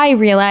I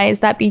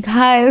realized that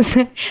because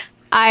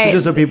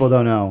just so people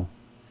don't know,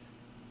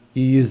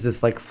 you use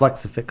this like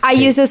Flexifix tape. I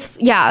use this,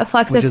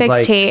 Flexifix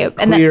like tape.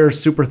 Clear,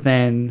 super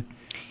thin.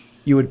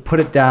 You would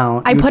put it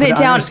down. I put it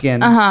down on your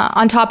skin.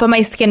 On top of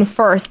my skin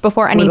first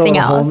before anything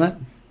else. Hole in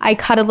it? I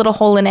cut a little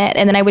hole in it,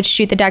 and then I would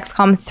shoot the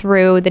Dexcom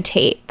through the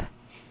tape.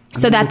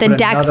 So that the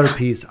another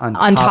piece on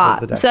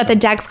top of the Dexcom. So that the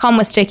Dexcom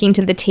was sticking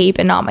to the tape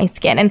and not my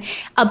skin. And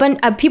a bunch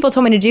of people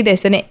told me to do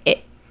this, and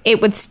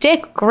it would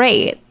stick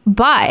great.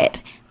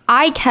 But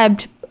I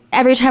kept,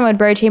 every time I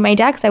would rotate my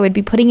Dex, I would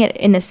be putting it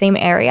in the same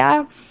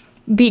area,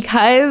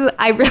 because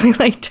I really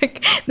like to,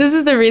 this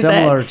is the reason.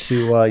 Similar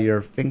to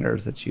your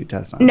fingers that you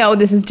test on. No,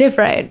 this is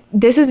different.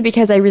 This is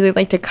because I really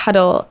like to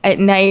cuddle at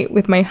night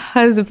with my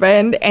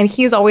husband, and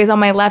he's always on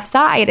my left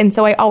side. And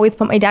so I always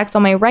put my Dex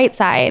on my right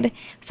side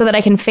so that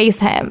I can face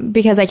him,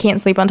 because I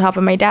can't sleep on top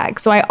of my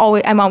Dex. So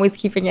I'm always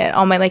keeping it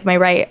on my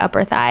right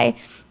upper thigh.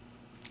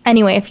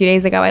 Anyway, a few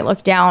days ago, I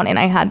looked down and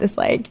I had this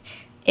like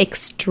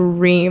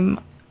extreme,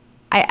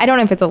 I don't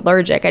know if it's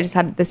allergic. I just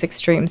had this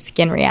extreme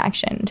skin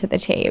reaction to the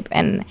tape,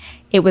 and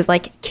it was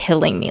like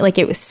killing me. Like,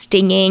 it was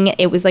stinging.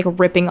 It was like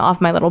ripping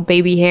off my little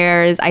baby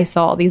hairs. I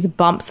saw all these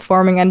bumps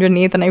forming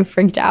underneath, and I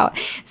freaked out.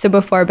 So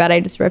before bed, I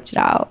just ripped it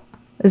out.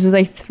 This was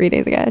like 2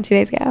 days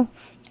ago.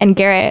 And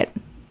Garrett,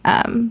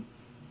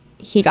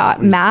 he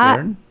got mad.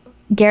 Scared?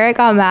 Garrett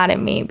got mad at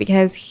me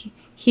because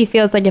he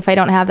feels like if I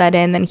don't have that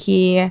in, then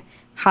he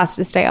has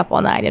to stay up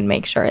all night and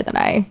make sure that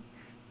I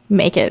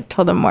make it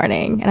till the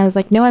morning. And I was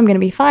like, no, I'm gonna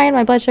be fine,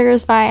 my blood sugar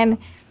is fine.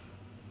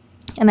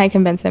 And I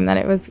convinced him that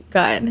it was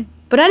good.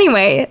 But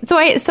anyway, so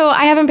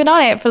I haven't been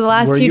on it for the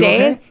last 2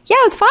 days. Okay? Yeah,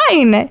 it was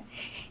fine.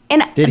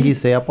 And did he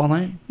stay up all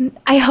night?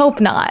 I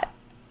hope not.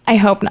 I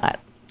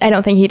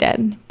don't think he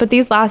did. But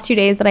these last 2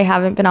 days that I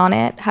haven't been on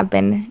it have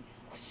been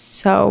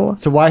so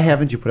why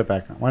haven't you put it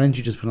back on? Why didn't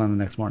you just put it on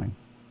the next morning?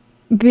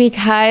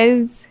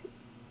 Because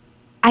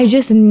I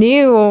just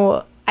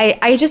knew,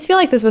 I just feel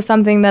like this was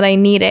something that I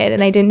needed,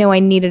 and I didn't know I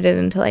needed it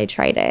until I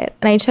tried it.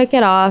 And I took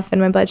it off,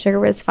 and my blood sugar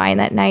was fine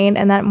that night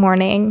and that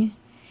morning.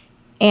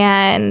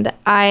 And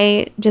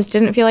I just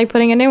didn't feel like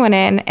putting a new one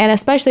in. And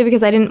especially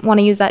because I didn't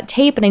want to use that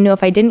tape. And I knew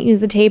if I didn't use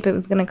the tape, it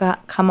was going to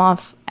come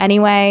off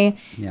anyway.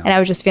 Yeah. And I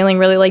was just feeling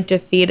really like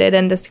defeated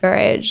and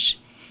discouraged.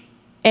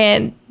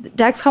 And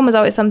Dexcom was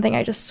always something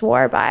I just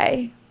swore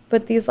by.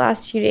 But these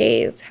last 2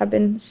 days have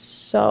been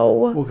so...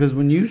 Well, because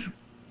when you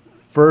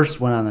first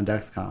went on the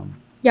Dexcom...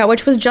 Yeah,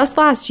 which was just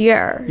last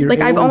year. Your like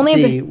A1C I've only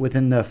been...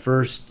 within the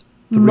first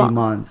 3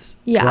 months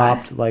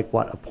dropped like,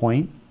 what, a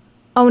point?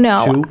 Oh,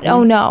 no. 2 points?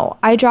 Oh, no.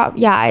 I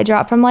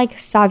dropped from like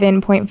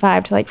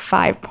 7.5 to like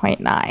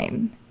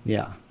 5.9.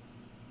 Yeah.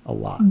 A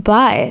lot.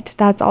 But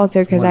that's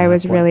also because I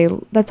was really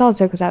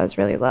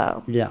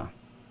low. Yeah.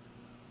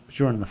 But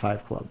you were in the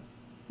 5 club.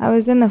 I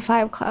was in the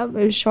 5 club.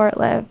 It was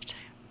short-lived.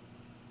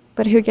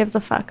 But who gives a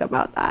fuck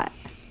about that?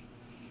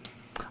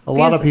 A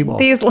lot of people.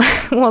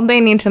 Well, they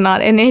need to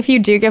not. And if you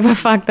do give a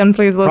fuck, then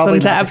please listen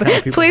to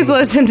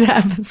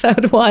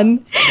episode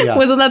 1. Yeah.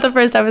 Wasn't that the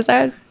first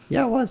episode?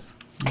 Yeah, it was.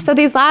 So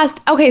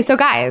so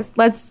guys,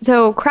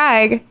 so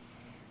Craig,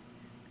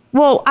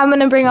 well, I'm going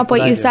to bring up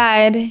what you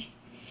said.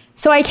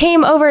 So I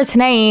came over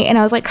tonight and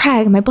I was like,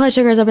 Craig, my blood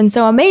sugars have been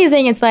so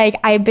amazing. It's like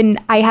I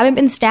haven't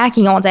been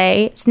snacking all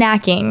day,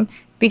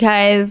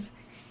 because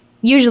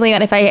usually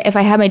if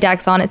I have my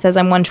Dex on, it says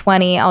I'm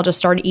 120, I'll just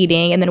start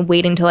eating and then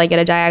wait until I get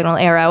a diagonal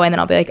arrow and then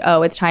I'll be like,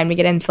 oh, it's time to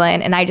get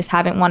insulin. And I just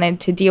haven't wanted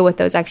to deal with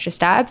those extra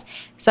steps.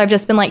 So I've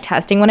just been like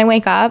testing when I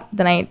wake up,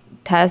 then I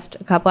test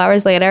a couple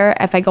hours later.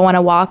 If I go on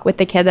a walk with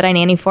the kid that I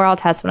nanny for, I'll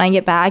test when I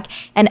get back.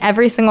 And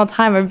every single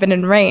time I've been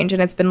in range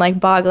and it's been like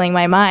boggling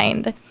my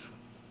mind.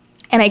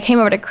 And I came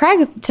over to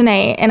Craig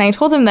tonight and I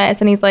told him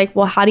this and he's like,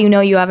 well, how do you know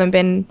you haven't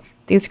been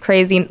these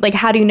crazy, like,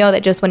 how do you know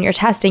that just when you're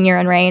testing, you're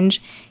in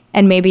range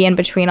and maybe in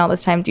between all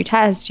this time you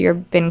test,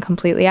 you've been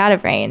completely out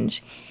of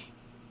range?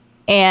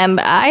 And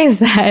I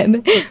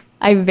said,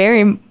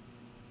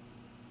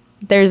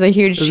 there's a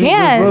huge chance.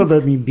 There's a little bit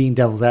of me being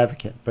devil's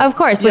advocate. But of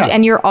course,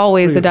 and you're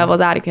always the devil's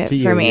advocate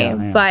for me.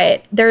 Yeah.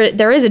 But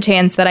there is a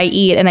chance that I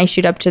eat and I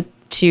shoot up to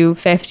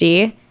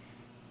 250.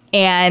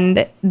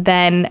 And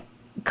then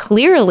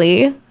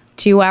clearly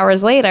 2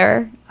 hours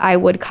later, I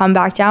would come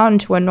back down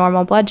to a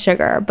normal blood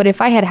sugar. But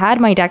if I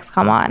had my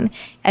Dexcom on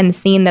and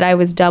seen that I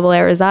was double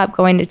arrows up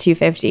going to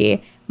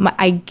 250,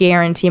 I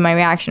guarantee my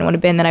reaction would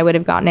have been that I would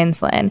have gotten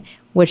insulin,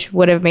 which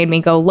would have made me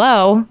go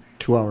low.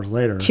 2 hours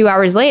later. 2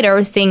 hours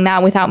later, seeing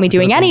that without me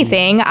doing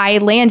anything, I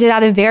landed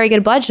at a very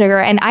good blood sugar,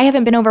 and I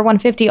haven't been over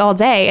 150 all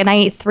day, and I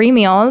ate 3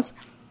 meals.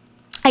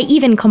 I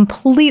even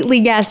completely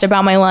guessed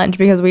about my lunch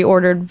because we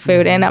ordered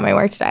food in at my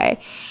work today.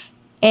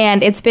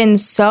 And it's been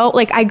so,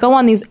 like, I go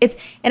on these,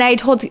 and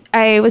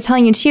I was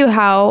telling you too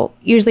how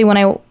usually when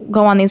I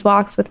go on these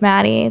walks with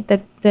Maddie,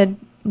 the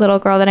little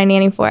girl that I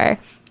nanny for,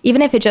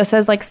 even if it just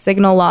says like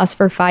signal loss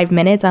for 5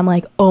 minutes, I'm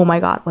like, oh my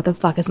God, what the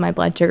fuck is my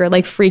blood sugar?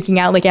 Like freaking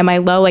out, like, am I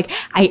low? Like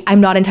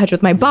I'm not in touch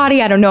with my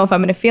body. I don't know if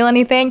I'm going to feel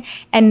anything.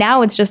 And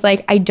now it's just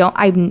like,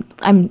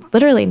 I'm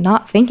literally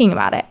not thinking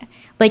about it.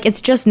 Like, it's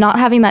just not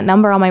having that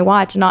number on my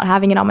watch and not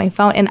having it on my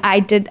phone. And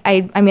I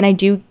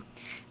do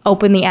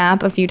open the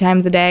app a few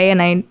times a day and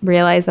I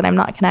realize that I'm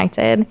not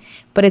connected,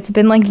 but it's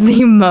been like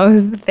the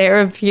most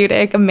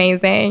therapeutic,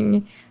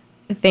 amazing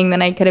thing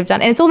that I could have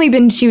done. And it's only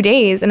been 2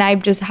 days and I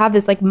just have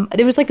this, like,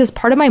 there was like this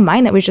part of my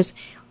mind that was just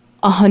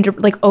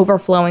 100, like,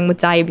 overflowing with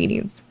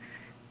diabetes.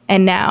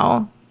 And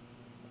now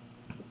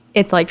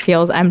it's like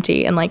feels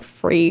empty and like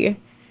free.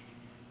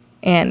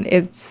 And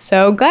it's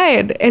so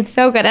good. It's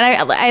so good. And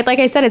I like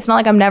I said, it's not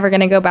like I'm never going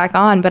to go back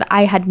on, but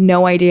I had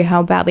no idea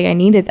how badly I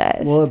needed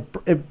this. Well,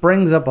 it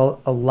brings up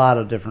a lot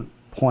of different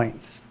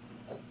points,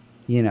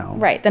 you know.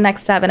 Right. The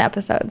next 7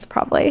 episodes,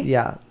 probably.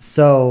 Yeah.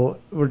 So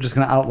we're just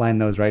going to outline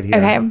those right here.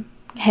 Okay.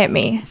 Hit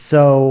me.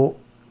 So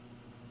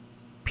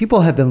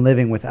people have been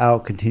living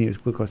without continuous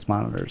glucose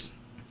monitors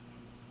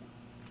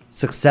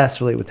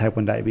successfully with type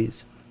 1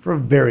 diabetes for a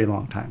very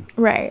long time.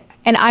 Right.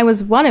 And I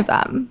was one of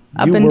them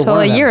up until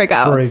a year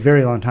ago. For a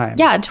very long time.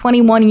 Yeah,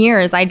 21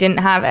 years I didn't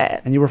have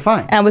it. And you were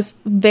fine. And I was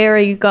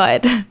very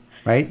good.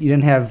 Right? You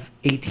didn't have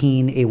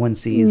 18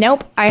 A1Cs.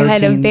 Nope. I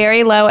had a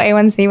very low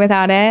A1C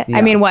without it. Yeah.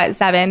 I mean,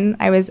 7?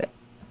 I was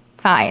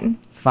fine.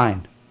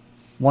 Fine.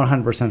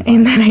 100% fine.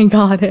 And then I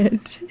got it.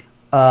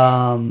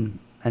 And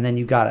then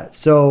you got it.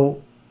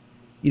 So,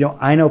 you know,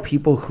 I know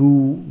people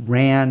who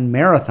ran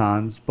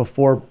marathons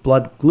before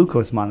blood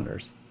glucose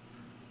monitors.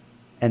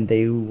 And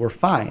they were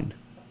fine.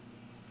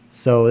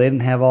 So they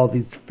didn't have all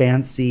these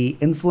fancy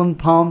insulin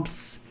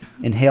pumps,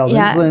 inhaled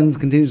insulins,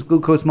 continuous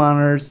glucose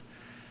monitors.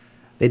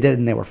 They did,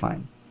 and they were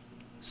fine.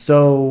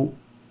 So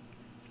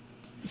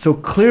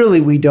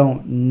clearly we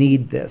don't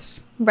need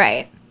this.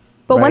 Right.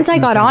 But once I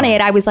got on it,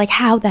 I was like,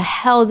 how the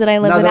hell did I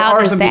live without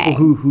this thing? There are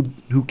some people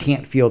who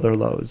can't feel their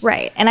lows.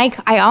 Right. And I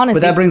honestly...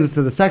 But that brings us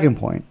to the second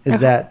point, is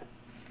that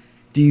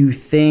do you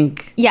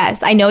think...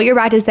 Yes, I know what you're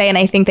about to say, and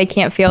I think they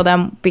can't feel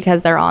them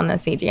because they're on the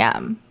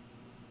CGM.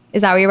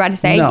 Is that what you're about to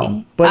say?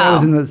 No, but I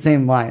was in the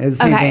same line. It's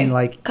the same thing.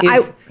 Like,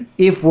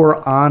 if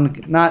we're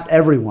on, not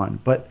everyone,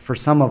 but for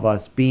some of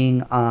us,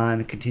 being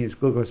on continuous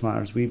glucose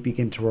monitors, we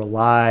begin to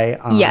rely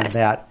on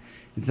that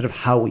instead of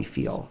how we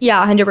feel.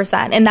 Yeah,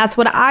 100%. And that's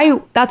what I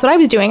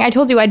was doing. I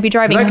told you I'd be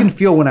driving. I can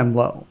feel when I'm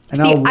low. And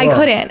See, I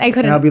couldn't.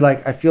 And I'll be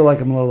like, I feel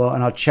like I'm a little low,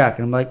 and I'll check,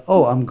 and I'm like,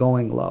 oh, I'm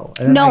going low.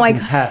 And then I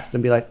can test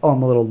and be like, oh,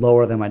 I'm a little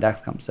lower than my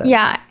Dexcom says.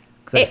 Yeah.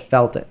 Because I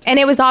felt it. And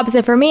it was the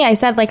opposite for me. I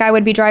said, like, I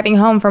would be driving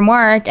home from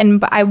work,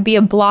 and I would be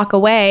a block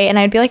away, and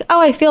I'd be like,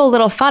 oh, I feel a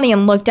little funny,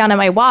 and look down at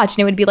my watch, and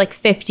it would be like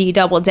 50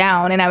 double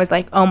down. And I was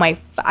like, oh my,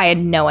 I had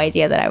no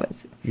idea that I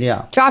was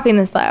dropping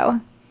this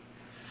low.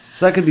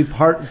 So that could be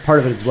part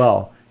of it as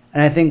well.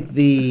 And I think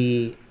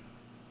the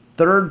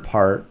third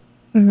part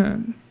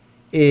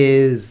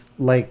is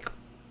like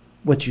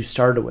what you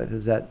started with,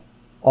 is that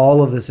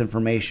all of this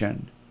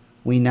information,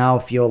 we now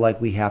feel like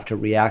we have to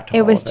react to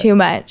all of it. It was too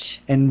much.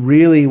 And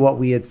really what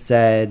we had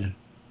said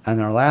on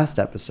our last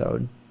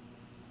episode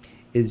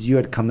is you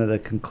had come to the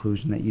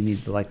conclusion that you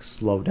need to like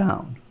slow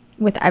down.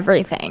 With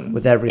everything.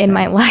 In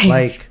my life.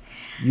 Like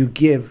you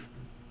give,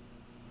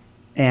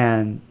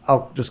 and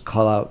I'll just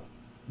call out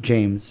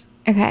James.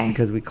 Okay.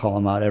 Because we call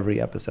him out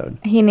every episode.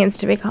 He needs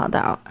to be called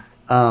out.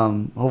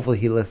 Hopefully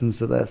he listens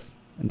to this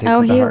and takes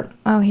it to heart.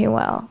 Oh, he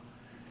will.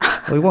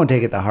 Well, he won't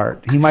take it to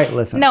heart. He might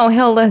listen. No,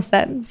 he'll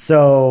listen.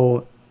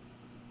 So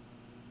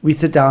we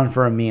sit down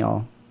for a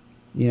meal.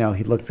 You know,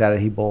 he looks at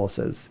it, he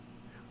boluses.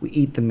 We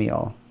eat the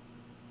meal.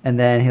 And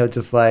then he'll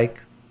just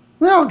like,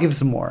 well, I'll give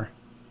some more.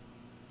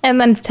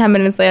 And then 10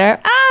 minutes later,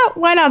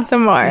 why not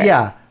some more?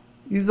 Yeah.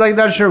 He's like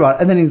not sure about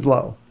it. And then he's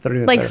low. 30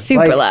 minutes later.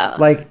 Super low.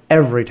 Like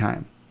every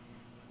time.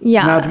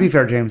 Yeah. Now, to be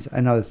fair, James, I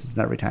know this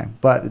isn't every time,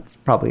 but it's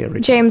probably every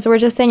time. James, we're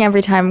just saying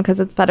every time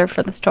because it's better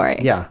for the story.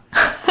 Yeah.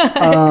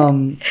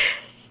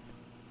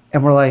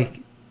 And we're like,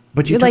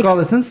 but you took all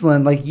this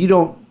insulin. Like, you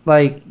don't,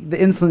 like, the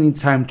insulin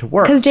needs time to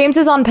work. Because James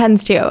is on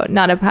pens too,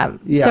 not a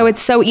pump. Yeah. So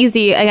it's so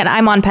easy. Again,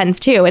 I'm on pens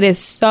too. It is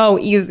so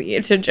easy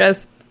to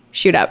just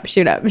shoot up.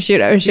 You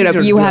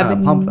have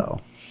a pump,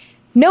 though.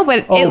 No,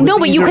 but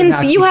you can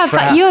see you have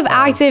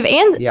active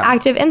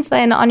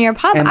insulin on your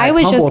pump. And I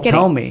was pump just will getting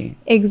tell me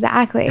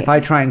exactly if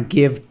I try and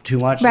give too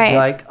much. Right. I'll be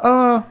like,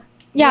 oh.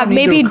 Yeah,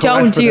 maybe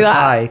don't do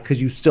that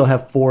because you still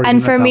have 4.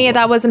 And for me,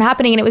 that wasn't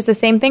happening, and it was the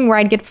same thing where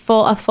I'd get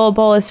a full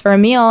bolus for a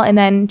meal, and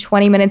then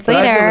 20 minutes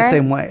later, I feel the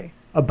same way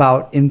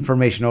about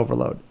information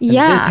overload. And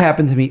yeah, this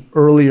happened to me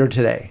earlier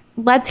today.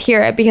 Let's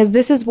hear it, because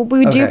this is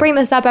we do bring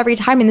this up every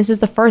time, and this is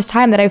the first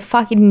time that I've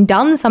fucking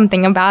done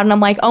something about it, and I'm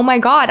like, oh my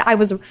god, I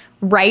was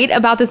right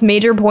about this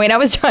major point I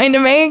was trying to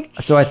make.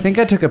 So I think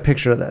I took a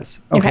picture of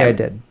this. Okay. I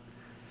did.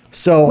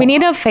 So we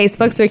need a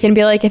Facebook so we can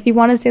be like, if you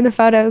want to see the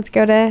photos,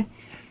 go to.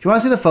 If you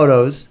want to see the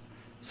photos,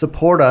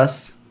 support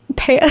us.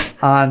 Pay us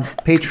on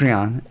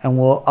Patreon, and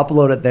we'll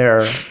upload it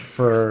there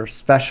for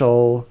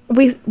special.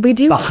 We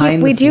do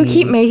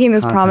keep making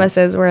these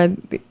promises where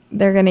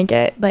they're gonna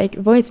get like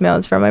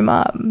voicemails from my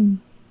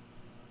mom.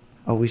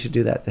 Oh, we should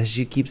do that. Does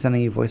she keep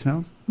sending you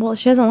voicemails? Well,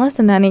 she hasn't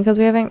listened to any because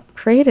we haven't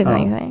created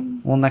anything.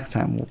 Well, next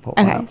time we'll put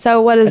one up.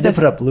 So what is I did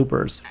put up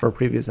bloopers for a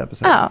previous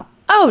episode.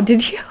 Oh,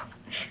 did you?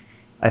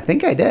 I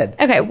think I did.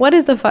 Okay, what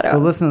is the photo? So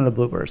listen to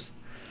the bloopers.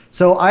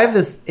 So I have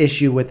this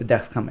issue with the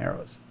Dexcom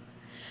arrows.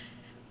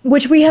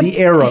 Which we have... The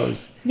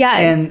arrows.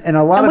 Yes. And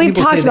a lot of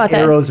people say the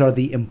arrows are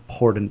the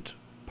important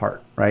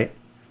part, right?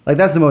 Like,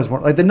 that's the most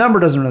important. Like, the number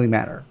doesn't really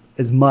matter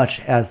as much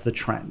as the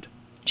trend.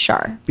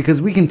 Sure.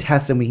 Because we can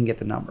test and we can get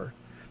the number.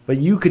 But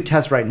you could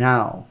test right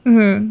now.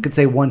 Mm-hmm. Could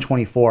say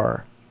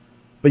 124.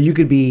 But you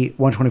could be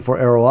 124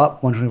 arrow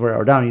up, 124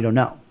 arrow down. You don't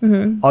know.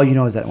 Mm-hmm. All you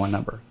know is that one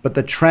number. But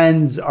the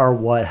trends are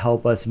what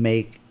help us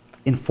make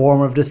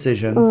informative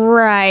decisions.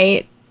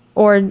 Right.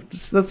 Or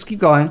let's keep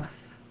going.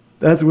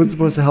 That's what's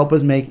supposed to help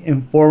us make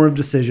informative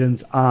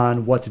decisions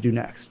on what to do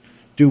next.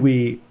 Do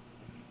we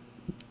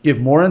give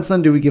more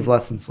insulin? Do we give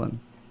less insulin?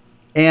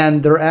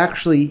 And there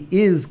actually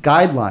is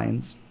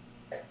guidelines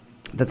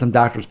that some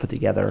doctors put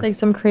together. It's like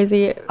some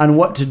crazy on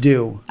what to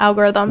do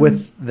algorithm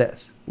with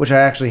this, which I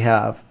actually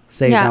have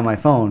saved on my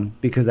phone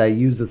because I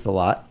use this a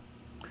lot,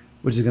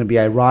 which is going to be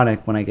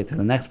ironic when I get to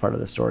the next part of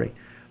the story.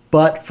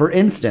 But for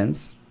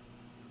instance,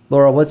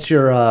 Laura, what's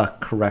your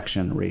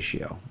correction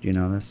ratio? Do you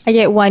know this? I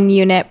get 1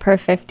 unit per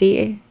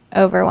 50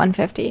 over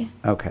 150.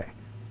 Okay.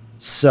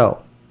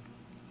 So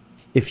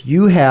if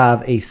you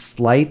have a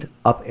slight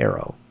up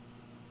arrow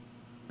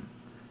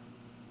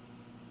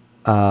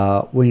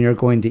when you're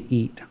going to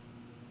eat,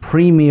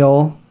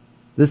 pre-meal,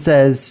 this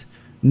says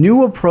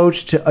new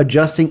approach to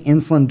adjusting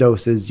insulin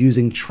doses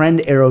using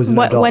trend arrows in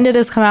adults. When did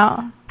this come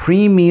out?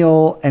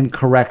 Pre-meal and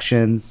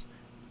corrections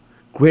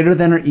greater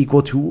than or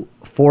equal to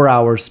 4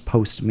 hours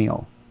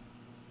post-meal.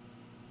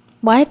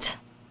 What?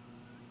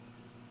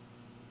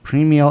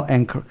 Pre-meal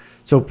and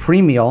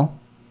pre-meal.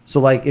 So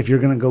like if you're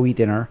going to go eat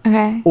dinner,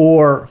 okay,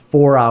 or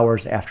 4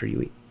 hours after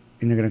you eat,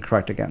 and you're going to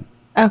correct again.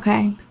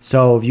 Okay.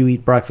 So if you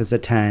eat breakfast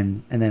at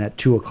 10 and then at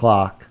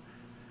 2:00,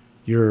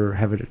 you're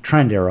having a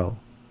trend arrow.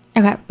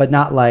 Okay. But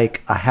not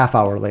like a half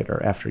hour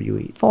later after you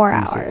eat. 4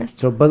 hours.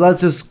 So, but let's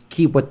just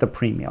keep with the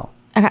pre-meal.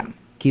 Okay.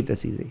 Keep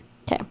this easy.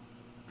 Okay.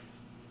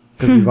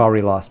 Because we've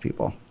already lost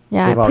people.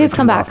 Yeah. Please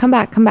come back. Come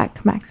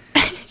back.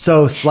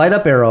 So slight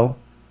up arrow.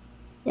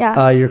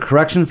 Yeah. Your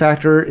correction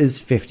factor is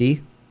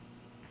 50.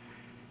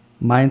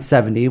 mine's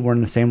 70. We're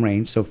in the same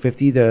range. So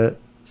 50 to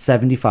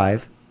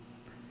 75.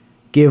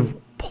 Give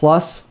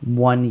plus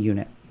 1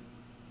 unit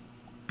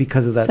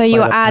because of that. So you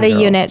slight add a upturned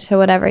arrow. unit to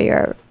whatever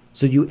you're.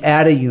 So you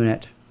add a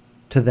unit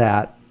to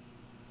that,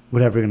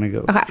 whatever you're going to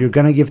go. Okay. If you're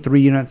going to give 3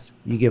 units,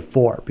 you give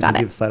 4 because you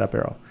have a slight up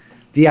arrow.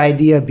 The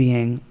idea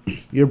being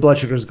your blood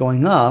sugar is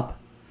going up.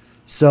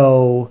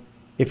 So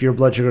if your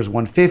blood sugar is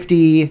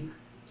 150,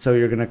 so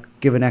you're going to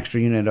give an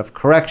extra unit of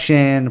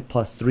correction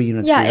plus 3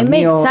 units for your it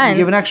makes meal. sense. You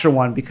give an extra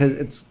one because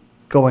it's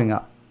going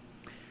up.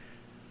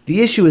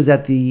 The issue is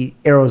that the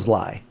arrows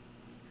lie.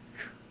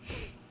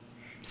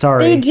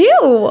 Sorry. They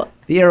do.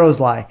 The arrows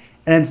lie.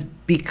 And it's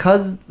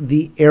because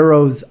the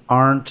arrows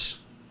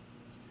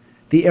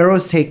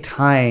take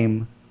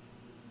time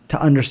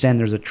to understand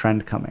there's a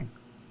trend coming.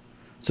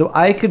 So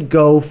I could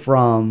go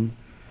from,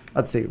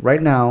 let's see,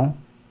 right now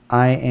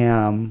I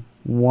am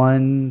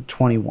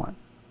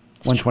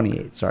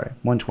 128, sorry,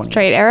 128.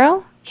 Straight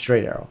arrow?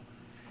 Straight arrow.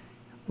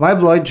 My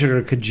blood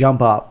sugar could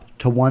jump up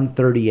to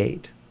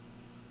 138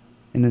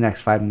 in the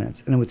next 5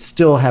 minutes, and it would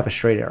still have a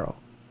straight arrow.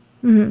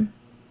 Mm-hmm.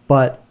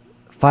 But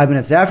 5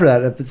 minutes after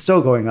that, if it's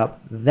still going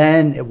up,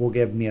 then it will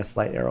give me a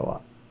slight arrow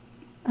up.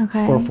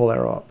 Okay. Or a full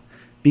arrow up.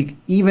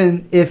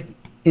 Even if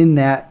in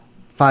that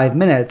 5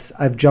 minutes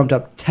I've jumped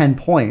up 10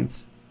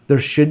 points, there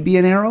should be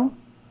an arrow.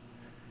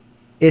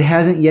 It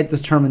hasn't yet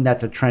determined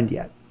that's a trend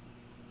yet.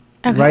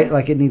 Okay. Right?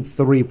 Like it needs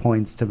 3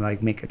 points to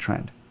like make a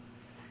trend.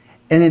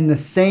 And in the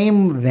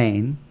same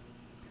vein,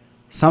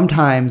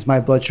 sometimes my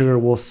blood sugar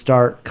will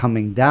start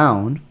coming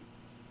down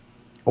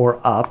or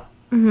up.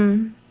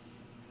 Mm-hmm.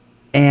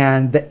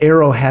 And the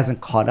arrow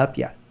hasn't caught up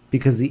yet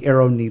because the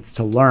arrow needs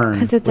to learn.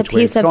 Because it's a which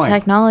way piece of going.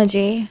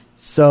 technology.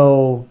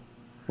 So,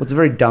 well, it's a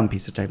very dumb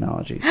piece of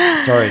technology.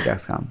 Sorry,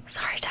 Dexcom.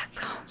 Sorry,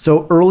 Dexcom.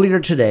 So earlier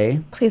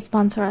today, Please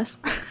sponsor us.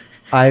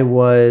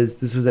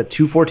 this was at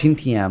 2:14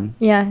 p.m.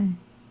 Yeah.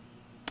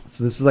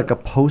 So this was like a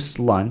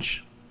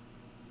post-lunch.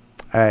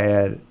 I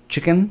had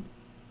chicken,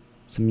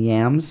 some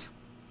yams,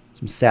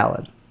 some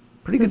salad.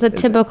 Pretty good. It's a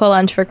typical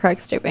lunch for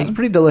Craig Stooping. It's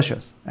pretty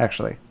delicious,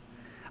 actually.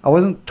 I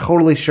wasn't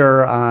totally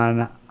sure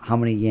on how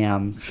many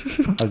yams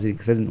I was eating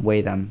because I didn't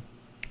weigh them.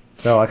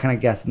 So I kind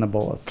of guessed in the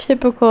bolus.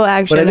 Typical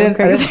action. But I of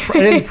Craig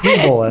didn't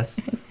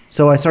pre-bolus,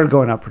 so I started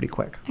going up pretty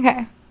quick.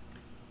 Okay.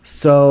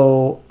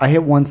 So I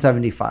hit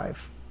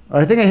 175. Or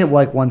I think I hit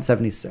like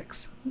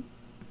 176.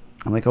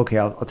 I'm like, okay,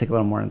 I'll take a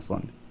little more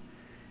insulin.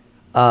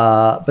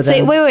 But So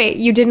then, wait.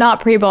 You did not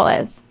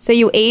pre-bolus. So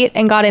you ate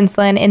and got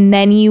insulin, and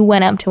then you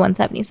went up to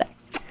 176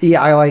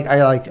 yeah,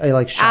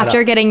 I shot after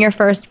up. getting your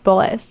first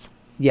bolus.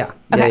 Yeah.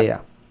 Okay. Yeah.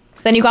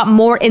 So then you got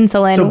more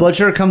insulin. So blood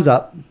sugar comes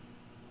up,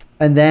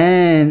 and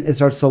then it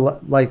starts to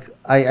like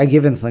I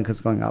give insulin because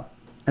it's going up,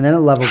 and then it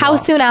levels. How off.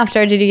 soon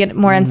after did you get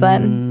more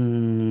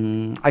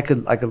insulin? I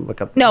could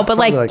look up. No, it's but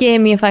probably like,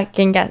 give me a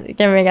fucking guess.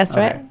 Give me a guess,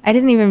 right? Okay. I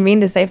didn't even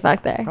mean to say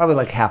fuck there. probably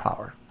like half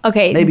hour.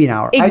 Okay. Maybe an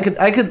hour. I could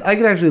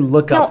actually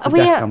look up the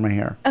Dexcom right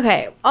here.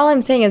 Okay. All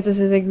I'm saying is this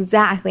is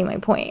exactly my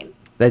point.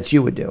 That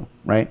you would do,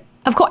 right?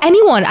 Of course,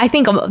 anyone. I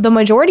think the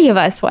majority of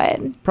us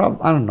would.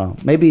 I don't know.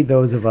 Maybe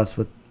those of us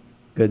with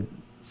good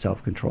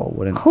self-control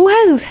wouldn't. Who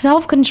has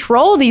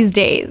self-control these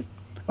days?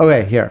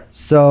 Okay, here.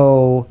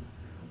 So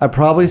I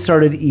probably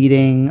started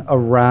eating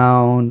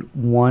around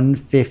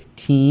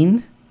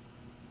 1:15,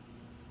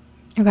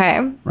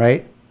 Okay.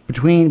 right?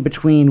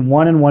 Between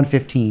 1 and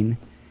 1:15.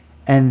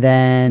 And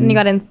then And you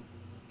got in.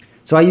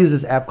 So I use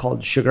this app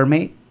called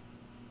Sugarmate,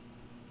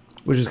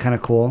 which is kind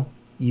of cool.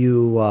 It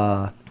you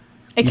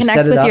connects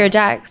set it with up- your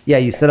Dex. Yeah,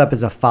 you set up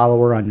as a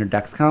follower on your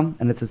Dexcom,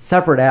 and it's a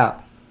separate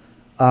app.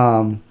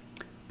 But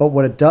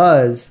what it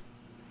does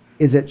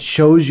is it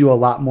shows you a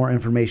lot more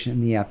information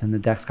in the app than the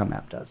Dexcom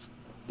app does.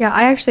 Yeah,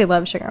 I actually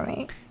love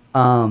Sugarmate.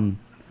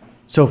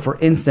 So for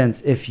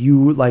instance, if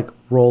you like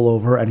roll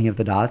over any of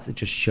the dots, it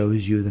just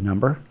shows you the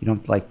number. You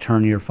don't like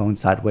turn your phone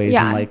sideways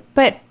and like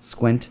but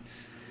squint.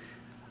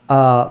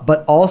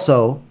 But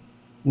also,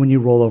 when you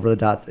roll over the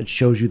dots, it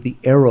shows you the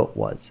arrow it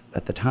was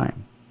at the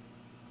time.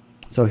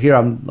 So here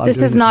I'm this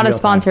doing is not in a real time.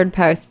 sponsored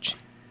post.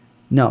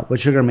 No, but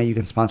Sugarmate, you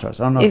can sponsor us.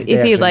 I don't know If they you'd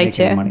actually like make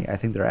any to. money. I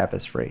think their app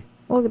is free.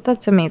 Well,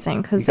 that's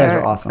amazing because You guys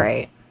they're are awesome.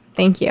 great.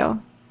 Thank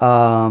you.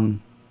 So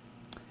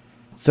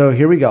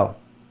here we go.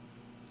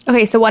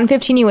 Okay, so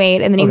 1:15 you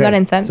ate, and then you got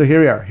insulin. So here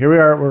we are. Here we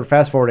are. We're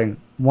fast forwarding.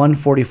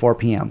 1:44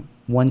 p.m.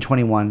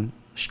 121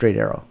 straight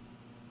arrow.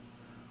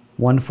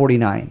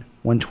 149.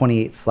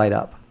 128 slight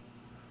up.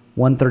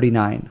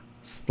 139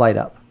 slight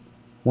up.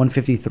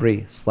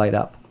 153 slight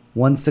up.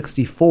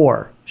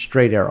 164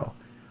 straight arrow.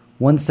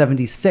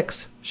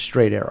 176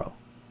 straight arrow.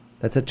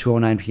 That's at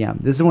 2:09 p.m.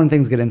 This is when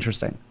things get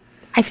interesting.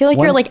 I feel like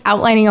you're like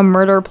outlining a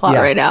murder plot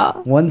right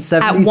now.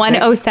 176 At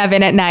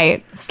 1:07 at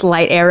night,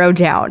 slight arrow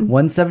down.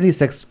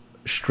 176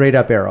 straight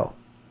up arrow.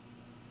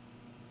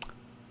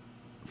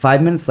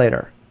 5 minutes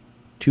later,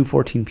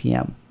 2:14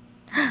 p.m.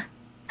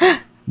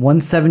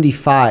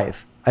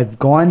 175. I've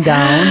gone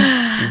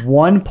down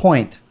 1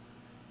 point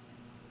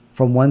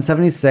from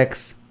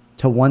 176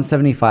 to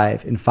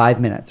 175 in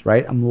 5 minutes,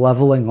 right? I'm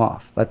leveling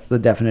off. That's the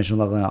definition of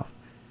leveling off.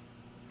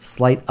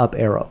 Slight up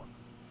arrow.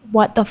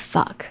 What the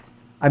fuck?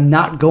 I'm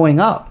not going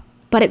up.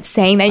 But it's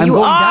saying that I'm you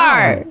going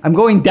are. down. I'm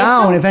going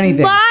down, if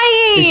anything.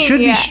 Lying. It should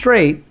be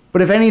straight,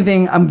 but if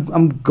anything,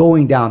 I'm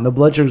going down. The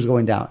blood sugar is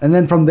going down. And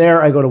then from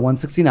there, I go to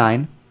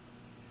 169.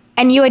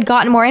 And you had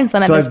gotten more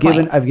insulin at this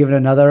point. I've given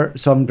another,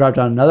 so I'm dropped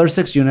down another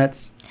 6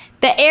 units.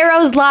 The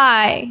arrows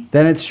lie.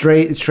 Then it's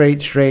straight.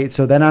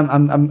 So then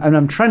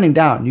I'm trending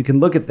down. You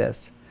can look at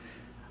this.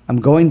 I'm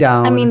going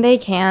down. I mean, they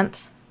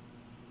can't.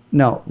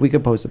 No, we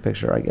could post a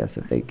picture, I guess,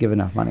 if they give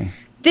enough money.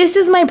 This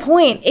is my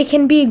point. It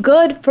can be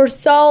good for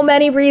so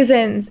many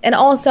reasons. And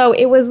also,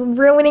 it was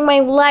ruining my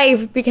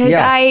life because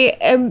I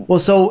am... Well,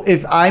 so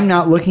if I'm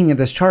not looking at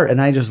this chart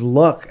and I just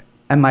look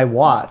at my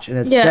watch and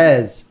it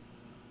says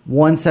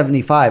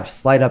 175,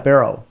 slight up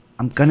arrow,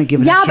 I'm going to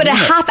give it but a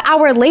half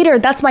hour later,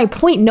 that's my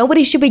point.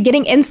 Nobody should be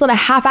getting insulin a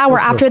half hour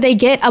after they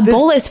get a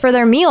bolus for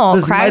their meal,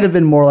 This might have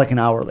been more like an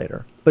hour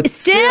later. But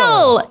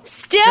still,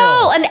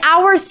 an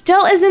hour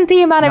still isn't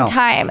the amount of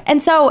time.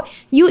 And so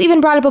you even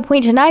brought up a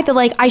point tonight that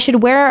like I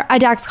should wear a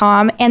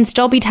Dexcom and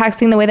still be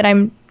texting the way that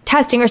I'm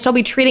testing or still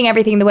be treating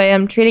everything the way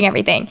I'm treating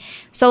everything.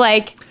 So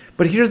like...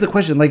 But here's the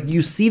question. Like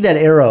you see that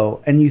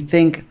arrow and you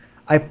think,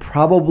 I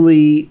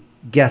probably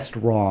guessed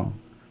wrong.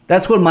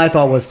 That's what my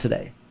thought was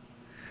today.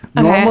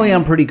 Okay. Normally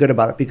I'm pretty good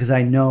about it because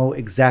I know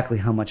exactly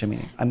how much I'm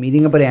eating. I'm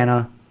eating a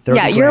banana, 30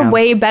 grams. You're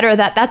way better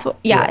that's what...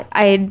 Yeah,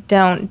 I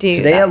don't do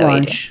today that at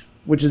lunch...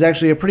 Which is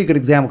actually a pretty good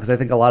example because I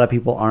think a lot of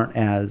people aren't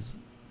psychopaths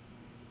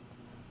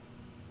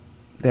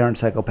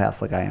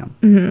like I am.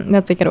 Mm-hmm.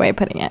 That's a good way of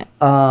putting it.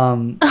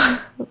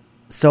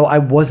 So I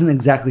wasn't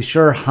exactly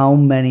sure how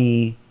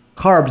many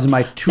carbs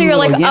my 2 So you're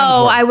like,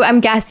 yams were. I'm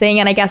guessing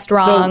and I guessed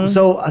wrong.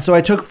 So I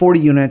took 40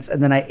 units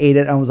and then I ate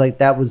it and I was like,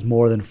 that was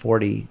more than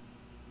 40.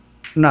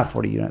 Not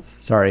 40 units.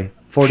 Sorry.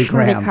 40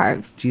 grams.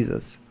 Carbs.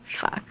 Jesus.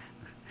 Fuck.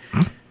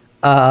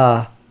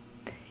 So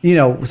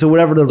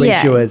whatever the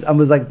ratio is, I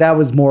was like, that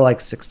was more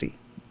like 60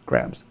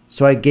 grams.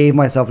 So I gave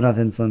myself enough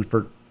insulin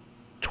for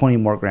 20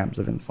 more grams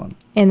of insulin.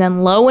 And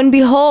then lo and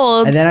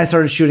behold. And then I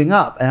started shooting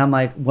up. And I'm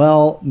like,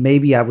 well,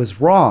 maybe I was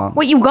wrong.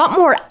 Wait, you got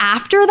more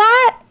after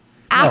that?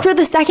 After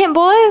the second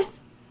bolus?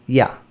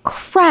 Yeah.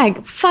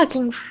 Craig,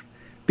 fucking...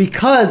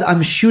 Because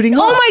I'm shooting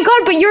up. Oh my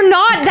God, but you're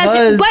not.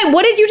 But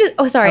what did you just...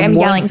 Oh, sorry, I'm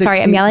yelling.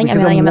 I'm yelling.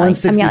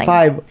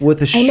 165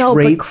 with a straight I know,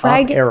 but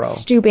Craig up arrow.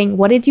 Stooping,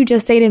 what did you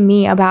just say to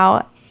me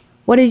about...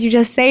 well,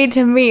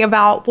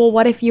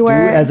 what if you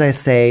were... Do as I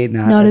say,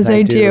 not as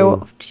I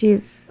do.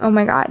 Jeez. Oh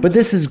my God. But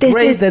this is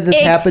great that this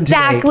happened today.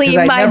 Exactly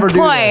my I never point. Do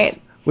this,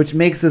 which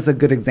makes this a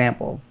good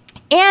example.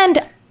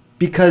 And...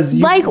 because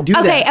you do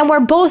that. Okay, and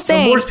we're both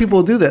saying... So most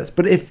people do this.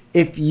 But if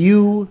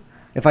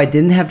I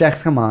didn't have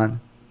Dexcom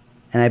on,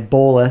 and I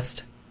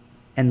bolused,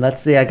 and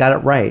let's say I got it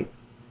right,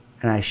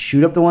 and I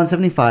shoot up to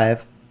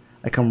 175,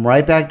 I come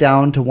right back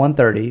down to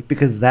 130,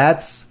 because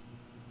that's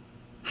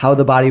how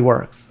the body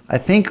works. I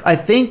don't think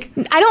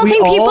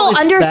people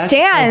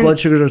understand blood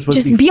sugars are supposed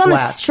just to be flat. on the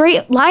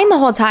straight line the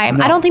whole time.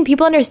 No. I don't think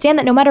people understand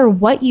that no matter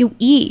what you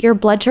eat, your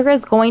blood sugar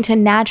is going to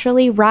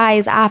naturally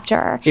rise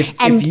after. If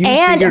you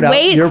figured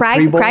out your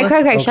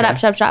Craig,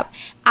 shut up.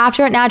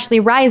 After it naturally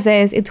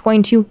rises, it's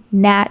going to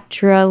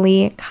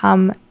naturally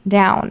come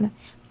down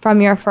from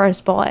your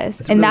first bolus.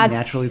 Is it really that's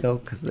naturally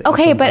though?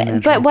 Okay,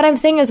 but what I'm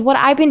saying is what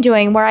I've been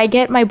doing, where I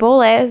get my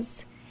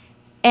bolus,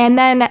 and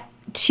then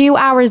 2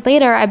 hours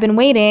later, I've been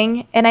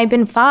waiting and I've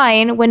been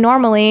fine when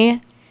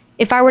normally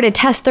if I were to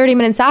test 30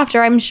 minutes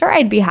after, I'm sure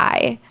I'd be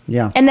high.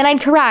 Yeah. And then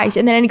I'd correct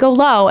and then I'd go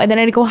low and then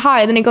I'd go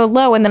high and then I'd go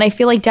low. And then I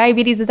feel like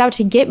diabetes is out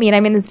to get me and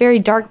I'm in this very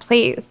dark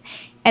place.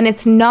 And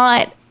it's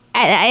not,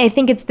 I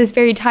think it's this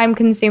very time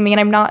consuming, and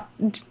I'm not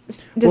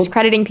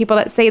discrediting people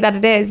that say that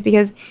it is,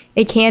 because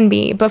it can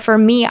be. But for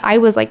me, I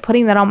was like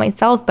putting that on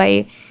myself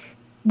by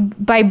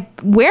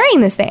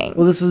wearing this thing.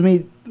 Well, this was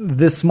me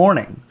this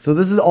morning. So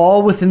this is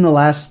all within the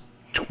last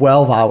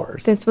 12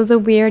 hours. This was a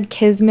weird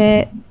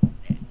kismet.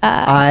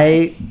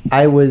 I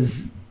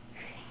was,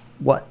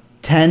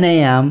 10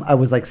 a.m. I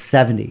was like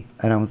 70.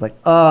 And I was like,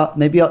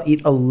 maybe I'll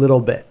eat a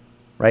little bit,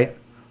 right?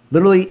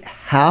 Literally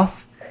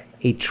half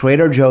a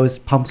Trader Joe's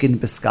pumpkin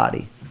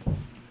biscotti.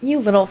 You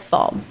little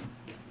fool.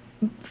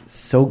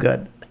 So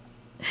good.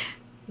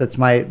 That's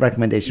my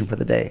recommendation for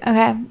the day.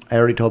 Okay. I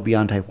already told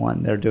Beyond Type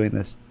 1. They're doing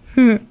this.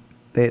 Okay.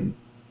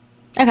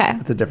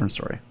 It's a different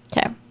story.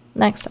 Okay.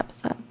 Next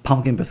episode.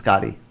 Pumpkin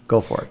biscotti. Go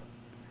for it.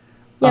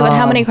 Yeah, but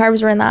how many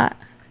carbs were in that?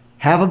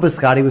 Half a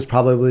biscotti was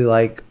probably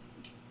like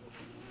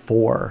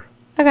 4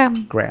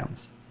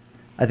 grams.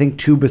 I think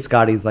 2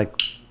 biscottis like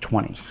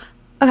 20.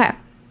 Okay.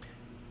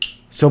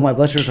 So my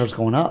blood sugar starts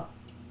going up.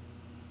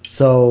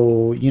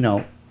 So,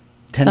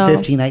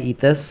 10:15 I eat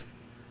this.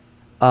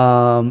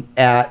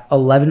 At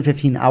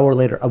 11:15 hour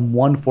later, I'm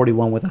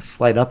 141 with a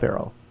slight up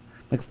arrow.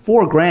 Like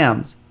 4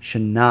 grams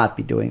should not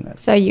be doing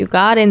this. So you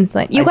got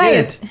insulin.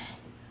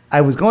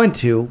 I was going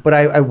to, but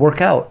I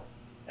work out.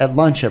 at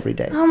lunch every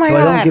day. Oh my so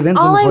God. I don't give insulin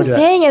All before I'm I do that.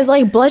 saying is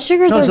like blood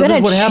sugars are so this going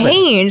is what to happened.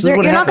 change. This is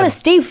what You're not going happened.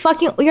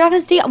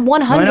 to stay at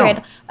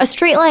 100, a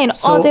straight line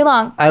all day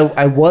long.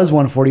 I was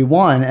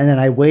 141 and then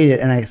I waited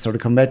and I started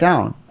coming back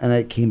down and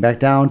I came back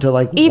down to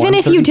like Even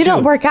if you 132.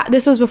 didn't work out,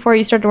 this was before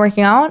you started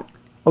working out?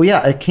 Oh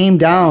yeah, it came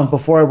down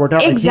before I worked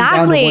out.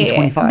 Exactly. It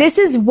came down to 125. This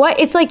is what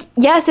it's like.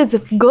 Yes,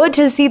 it's good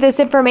to see this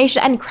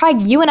information. And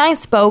Craig, you and I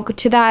spoke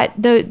to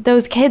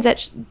those kids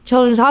at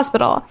Children's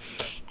Hospital,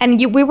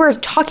 and we were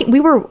talking.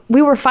 We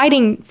were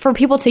fighting for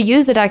people to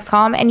use the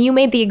Dexcom, and you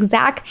made the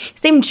exact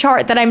same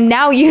chart that I'm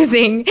now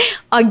using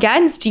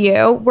against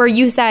you, where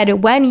you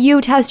said when you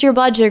test your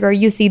blood sugar,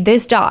 you see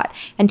this dot,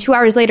 and 2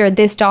 hours later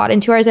this dot,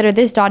 and 2 hours later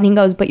this dot, and he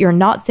goes, but you're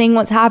not seeing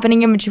what's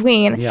happening in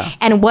between. Yeah.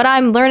 And what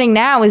I'm learning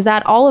now is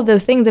that all of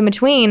those things in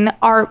between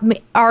are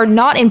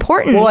not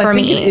important for me. Well, I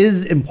think it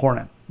is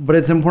important, but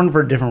it's important for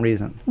a different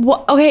reason.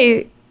 Well,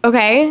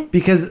 okay.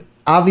 Because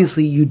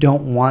obviously you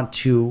don't want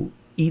to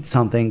eat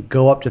something,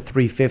 go up to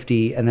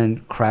 350 and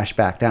then crash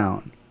back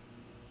down,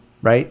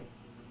 right?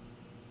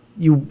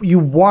 You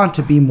want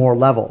to be more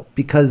level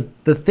because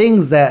the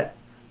things that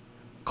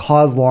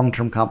cause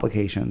long-term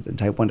complications in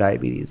type 1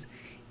 diabetes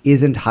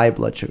isn't high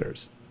blood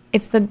sugars.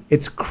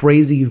 It's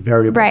crazy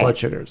variable blood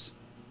sugars,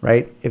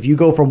 right? If you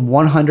go from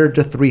 100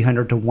 to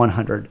 300 to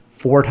 100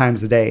 4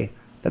 times a day,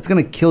 that's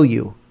going to kill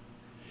you.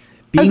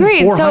 Being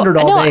Agreed. 400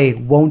 all day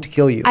won't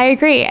kill you. I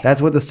agree.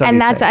 That's what the studies say. And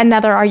that's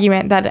another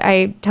argument that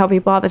I tell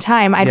people all the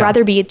time. I'd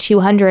rather be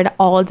 200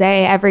 all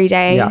day, every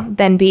day,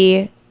 than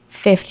be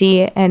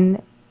 50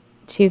 and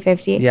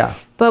 250. Yeah.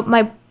 But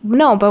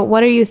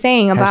what are you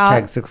saying about...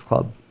 Hashtag 6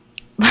 Club.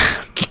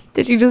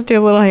 Did you just do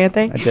a little hand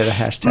thing? I did a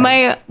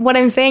hashtag. What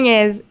I'm saying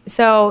is,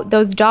 so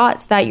those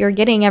dots that you're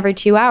getting every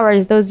 2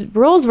 hours, those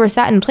rules were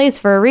set in place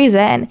for a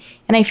reason.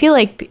 And I feel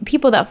like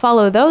people that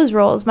follow those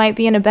rules might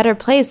be in a better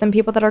place than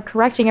people that are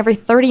correcting every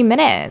 30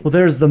 minutes. Well,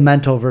 there's the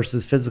mental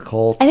versus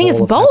physical. I think it's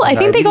both. I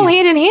think they go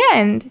hand in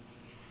hand.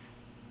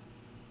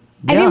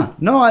 Yeah.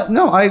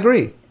 I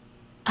agree.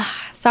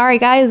 Sorry,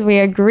 guys. We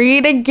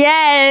agreed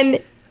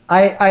again.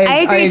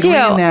 I agree too.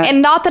 that.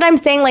 And not that I'm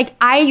saying like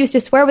I used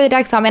to swear with the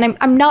Dexcom, and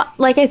I'm not,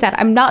 like I said,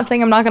 I'm not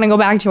saying I'm not going to go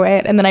back to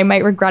it and then I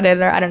might regret it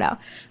or I don't know.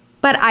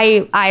 But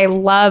I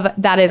love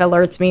that it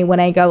alerts me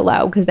when I go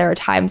low because there are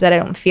times that I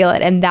don't feel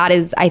it. And that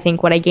is, I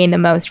think, what I gain the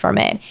most from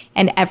it.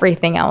 And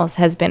everything else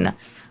has been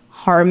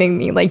harming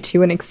me like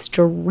to an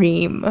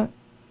extreme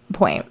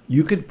point.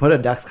 You could put a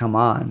Dexcom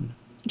on,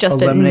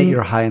 just eliminate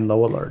your high and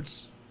low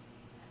alerts.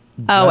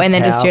 And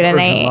then just do it at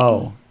night.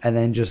 Low, and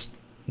then just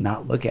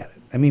not look at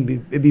it. I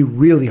mean, it'd be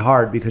really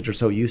hard because you're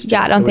so used to it.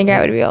 Yeah, I don't think I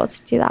would be able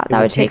to do that.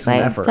 That would take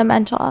like some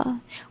mental.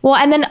 Well,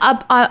 and then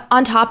up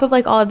on top of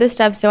like all of this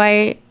stuff,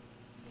 so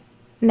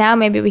now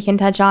maybe we can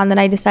touch on that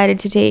I decided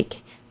to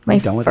take my... Are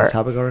you done with this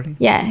topic already?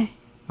 Yeah.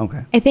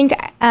 Okay. I think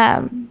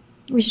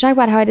we should talk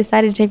about how I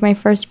decided to take my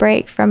first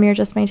break from You're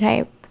Just My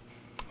Type.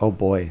 Oh,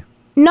 boy.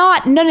 No.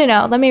 Let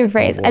me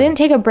rephrase. I didn't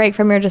take a break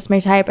from You're Just My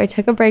Type. I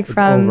took a break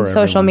from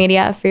social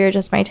media for You're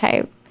Just My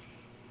Type.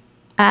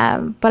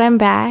 But I'm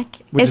back.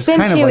 It's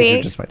been 2 weeks.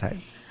 You're Just My Type.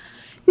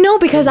 No,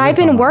 because I've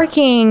been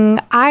working.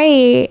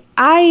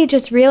 I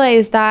just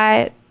realized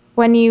that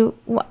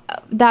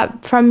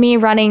that from me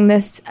running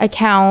this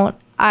account,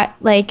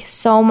 like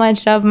so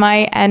much of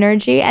my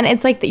energy, and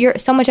it's like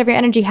so much of your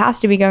energy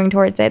has to be going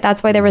towards it.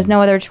 That's why there was no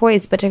other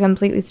choice but to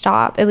completely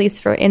stop, at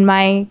least in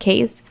my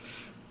case.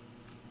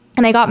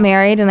 And I got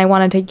married and I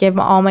wanted to give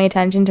all my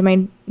attention to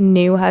my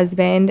new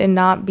husband and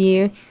not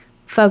be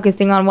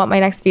focusing on what my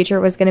next future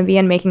was going to be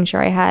and making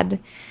sure I had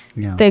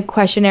the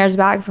questionnaires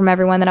back from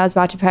everyone that I was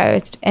about to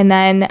post. And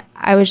then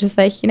I was just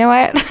like, you know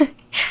what?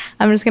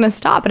 I'm just going to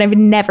stop. And I've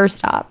never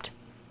stopped.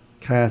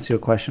 Can I ask you a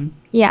question?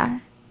 Yeah.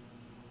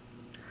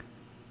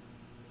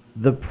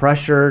 The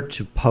pressure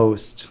to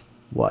post,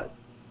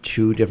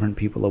 2 different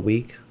people a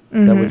week?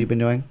 Is that what you've been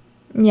doing?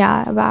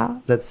 Yeah,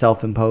 about. Is that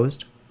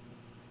self-imposed?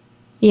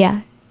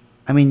 Yeah.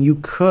 I mean, you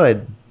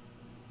could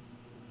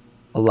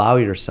allow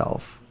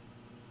yourself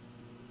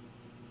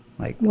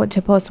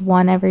to post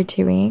 1 every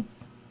 2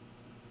 weeks?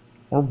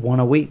 Or 1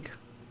 a week.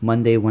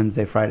 Monday,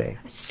 Wednesday, Friday.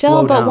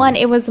 Still, but 1,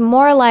 it was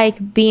more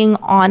like being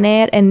on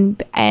it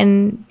and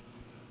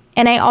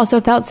I also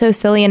felt so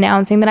silly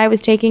announcing that I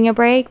was taking a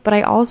break, but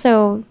I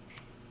also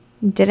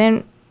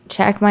didn't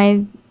check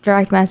my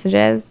direct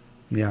messages.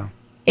 Yeah.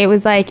 It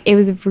was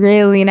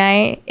really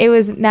nice. It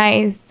was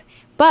nice.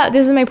 But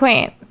this is my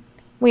point.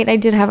 Wait, I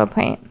did have a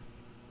point.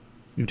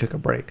 You took a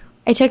break.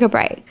 I took a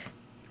break.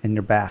 And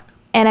you're back.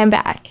 And I'm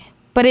back.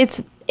 But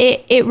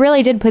it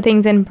really did put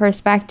things in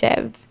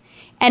perspective.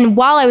 And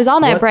while I was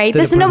on that break,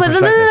 listen,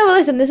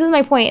 this is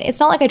my point. It's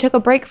not like I took a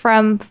break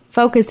from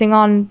focusing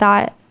on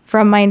that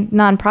from my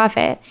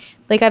nonprofit.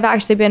 Like I've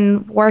actually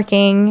been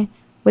working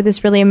with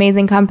this really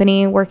amazing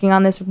company, working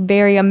on this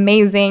very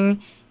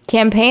amazing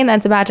campaign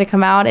that's about to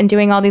come out and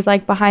doing all these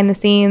like behind the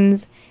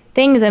scenes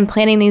things and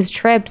planning these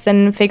trips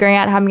and figuring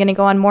out how I'm going to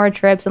go on more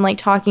trips and like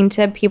talking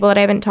to people that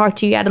I haven't talked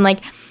to yet and like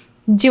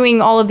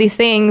doing all of these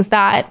things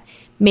that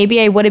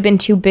maybe I would have been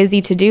too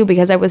busy to do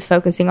because I was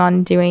focusing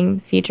on doing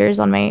features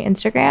on my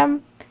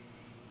Instagram.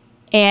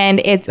 And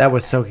that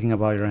was soaking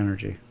up all your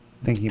energy,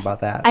 thinking about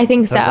that. I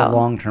think so. The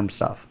long-term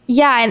stuff.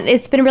 Yeah, and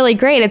it's been really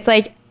great. It's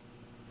like,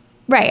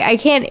 right, I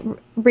can't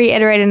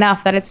reiterate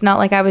enough that it's not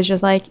like I was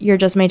just like, You're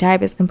Just My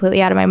Type is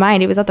completely out of my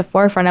mind. It was at the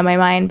forefront of my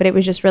mind, but it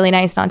was just really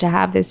nice not to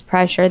have this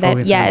pressure that,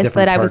 Focusing on yes,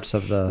 that I was,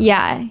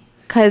 yeah,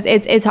 because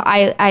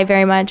I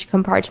very much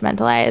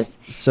compartmentalize.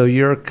 So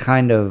you're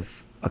kind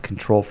of a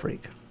control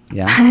freak,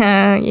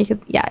 yeah? you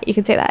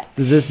could say that.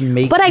 Does this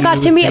make But I got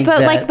to meet,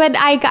 but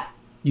I got...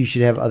 You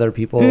should have other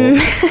people.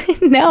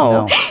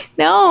 No,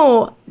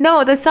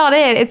 that's not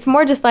it. It's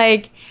more just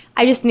like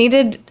I just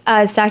needed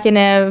a second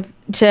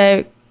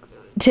to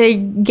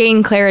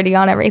gain clarity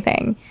on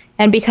everything.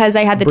 And because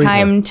I had the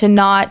time to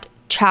not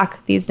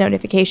track these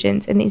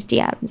notifications and these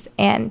DMs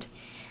and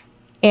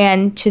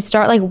to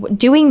start like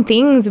doing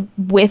things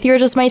with You're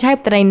Just My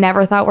Type that I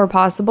never thought were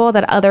possible,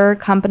 that other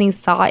companies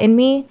saw in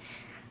me.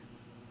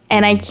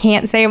 And I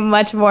can't say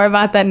much more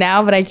about that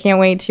now, but I can't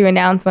wait to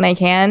announce when I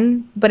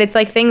can. But it's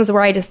like things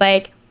where I just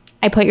like,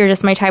 I put You're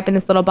Just My Type in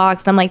this little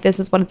box and I'm like, this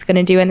is what it's going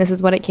to do and this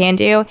is what it can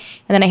do. And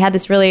then I had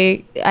this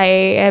I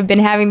have been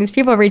having these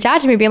people reach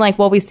out to me being like,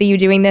 well, we see you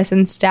doing this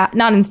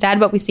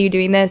but we see you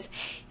doing this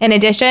in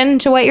addition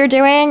to what you're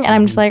doing. And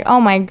I'm just like,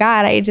 oh my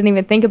God, I didn't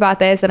even think about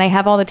this. And I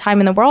have all the time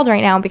in the world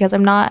right now because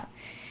I'm not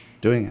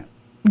doing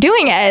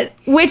it,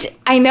 which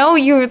I know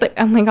you're like,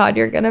 oh my God,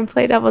 you're going to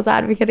play devil's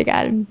advocate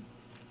again.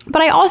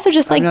 But I also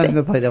just like... I'm not going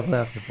to play devil's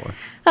advocate before.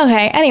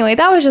 Okay, anyway,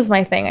 that was just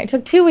my thing. I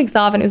took 2 weeks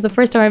off, and it was the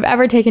first time I've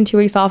ever taken 2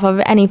 weeks off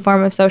of any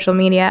form of social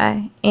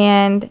media.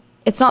 And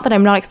it's not that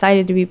I'm not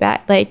excited to be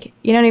back. Like,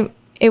 you know what I mean?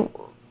 It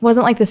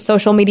wasn't like the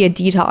social media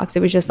detox.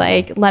 It was just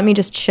like, let me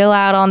just chill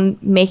out on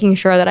making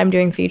sure that I'm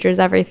doing features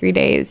every 3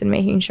 days and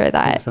making sure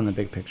that... Focus on the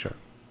big picture.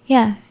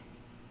 Yeah.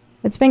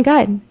 It's been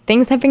good.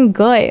 Things have been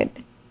good.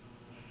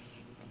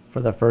 For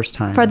the first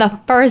time. In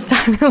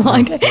a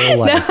long time.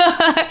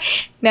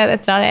 No,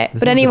 that's not it.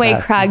 But anyway,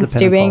 Craig's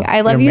doing. I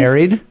love you. You're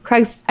married?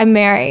 Craig's, I'm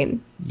married.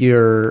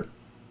 You're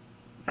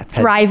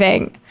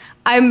thriving.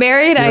 I'm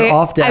married.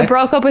 I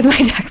broke up with my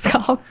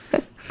Dexcom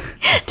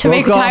to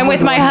make time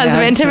with my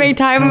husband. To make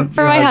time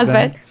for my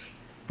husband.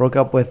 Broke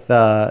up with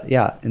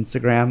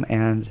Instagram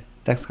and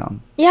Dexcom.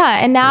 Yeah,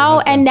 and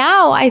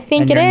now I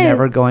think it is.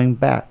 Never going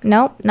back.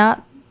 Nope,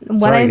 not what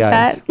Sorry, I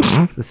guys.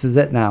 said. This is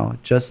it now.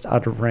 Just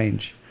out of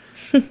range.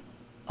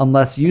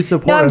 Unless you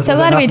support No, I'm us so with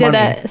glad we enough did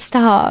money. that.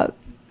 Stop.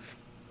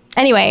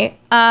 Anyway,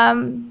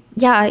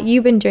 yeah,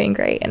 you've been doing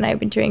great and I've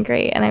been doing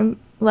great and I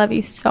love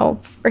you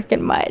so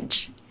freaking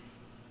much.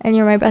 And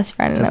you're my best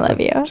friend and I love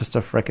you. Just a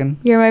frickin'?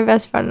 You're my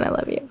best friend and I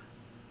love you.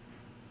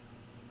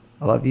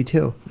 I love you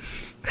too.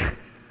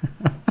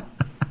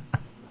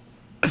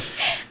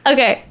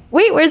 Okay,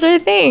 wait, where's our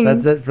thing?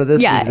 That's it for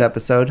this week's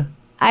episode.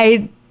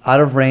 Out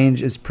of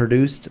Range is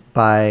produced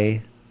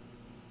by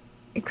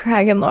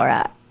Craig and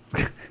Laura.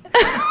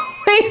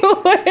 Wait,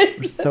 what?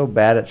 We're so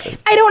bad at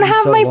this. I don't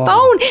have my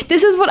phone.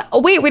 This is what...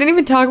 Wait, we didn't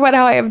even talk about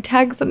how I have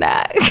text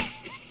neck.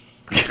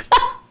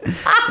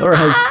 Laura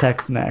has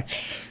text neck.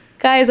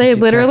 Guys, I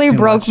literally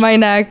broke my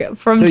neck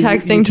from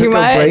texting too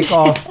much. You took a break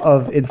off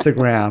of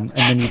Instagram and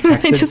then you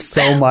texted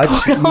so much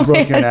you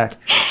broke your neck.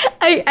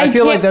 I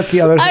feel like that's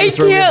the other thing. I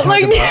can't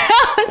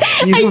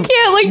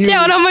look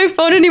down on my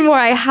phone anymore.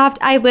 You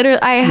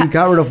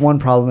got rid of one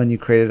problem and you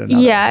created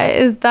another. Yeah,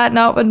 is that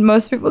not what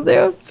most people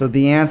do? So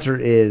the answer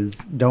is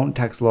don't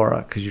text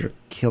Laura because you're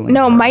killing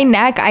her. My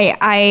neck,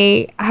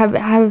 I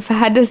have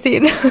had to see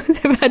I've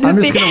had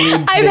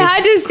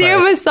to see a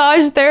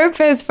massage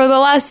therapist for the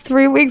last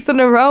 3 weeks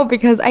in a row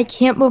because I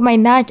can't move my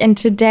neck. And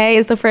today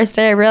is the first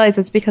day I realized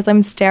it's because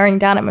I'm staring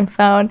down at my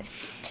phone.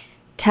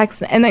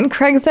 And then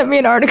Craig sent me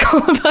an article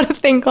about a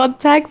thing called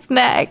text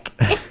neck.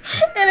 And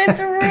it's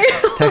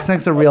real. Text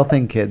neck's a real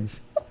thing,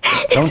 kids.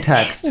 Don't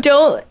text.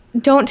 Don't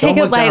take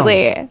it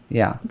lightly. Down.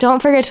 Yeah.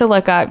 Don't forget to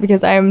look up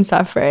because I am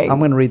suffering. I'm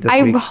going to read this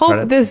week's I hope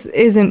credits. this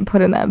isn't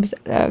put in the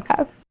episode.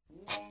 Okay.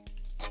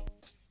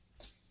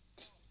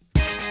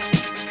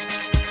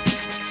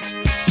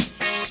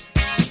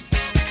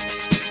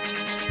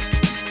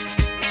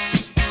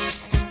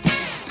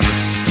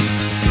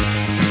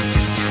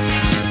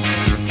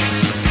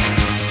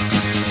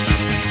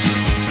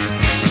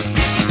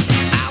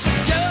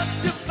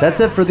 That's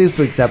it for this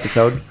week's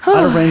episode.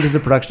 Out of Range is a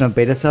production of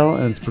Beta Cell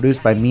and it's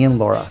produced by me and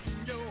Laura.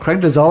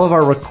 Craig does all of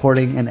our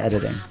recording and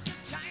editing.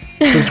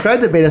 Subscribe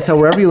to Beta Cell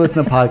wherever you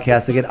listen to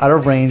podcasts to get Out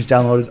of Range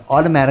downloaded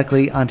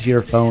automatically onto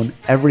your phone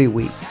every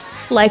week.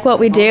 Like what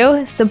we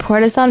do?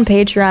 Support us on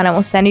Patreon and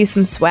we'll send you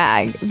some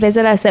swag.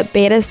 Visit us at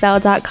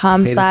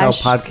betacell.com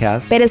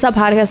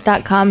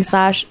betacellpodcast.com//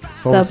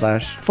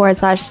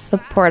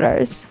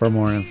 /supporters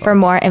for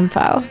more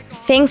info.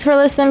 Thanks for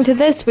listening to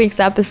this week's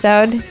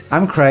episode.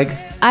 I'm Craig.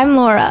 I'm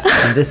Laura.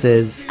 And this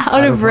is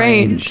Out of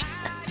Range.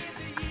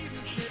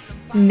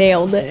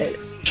 Nailed it.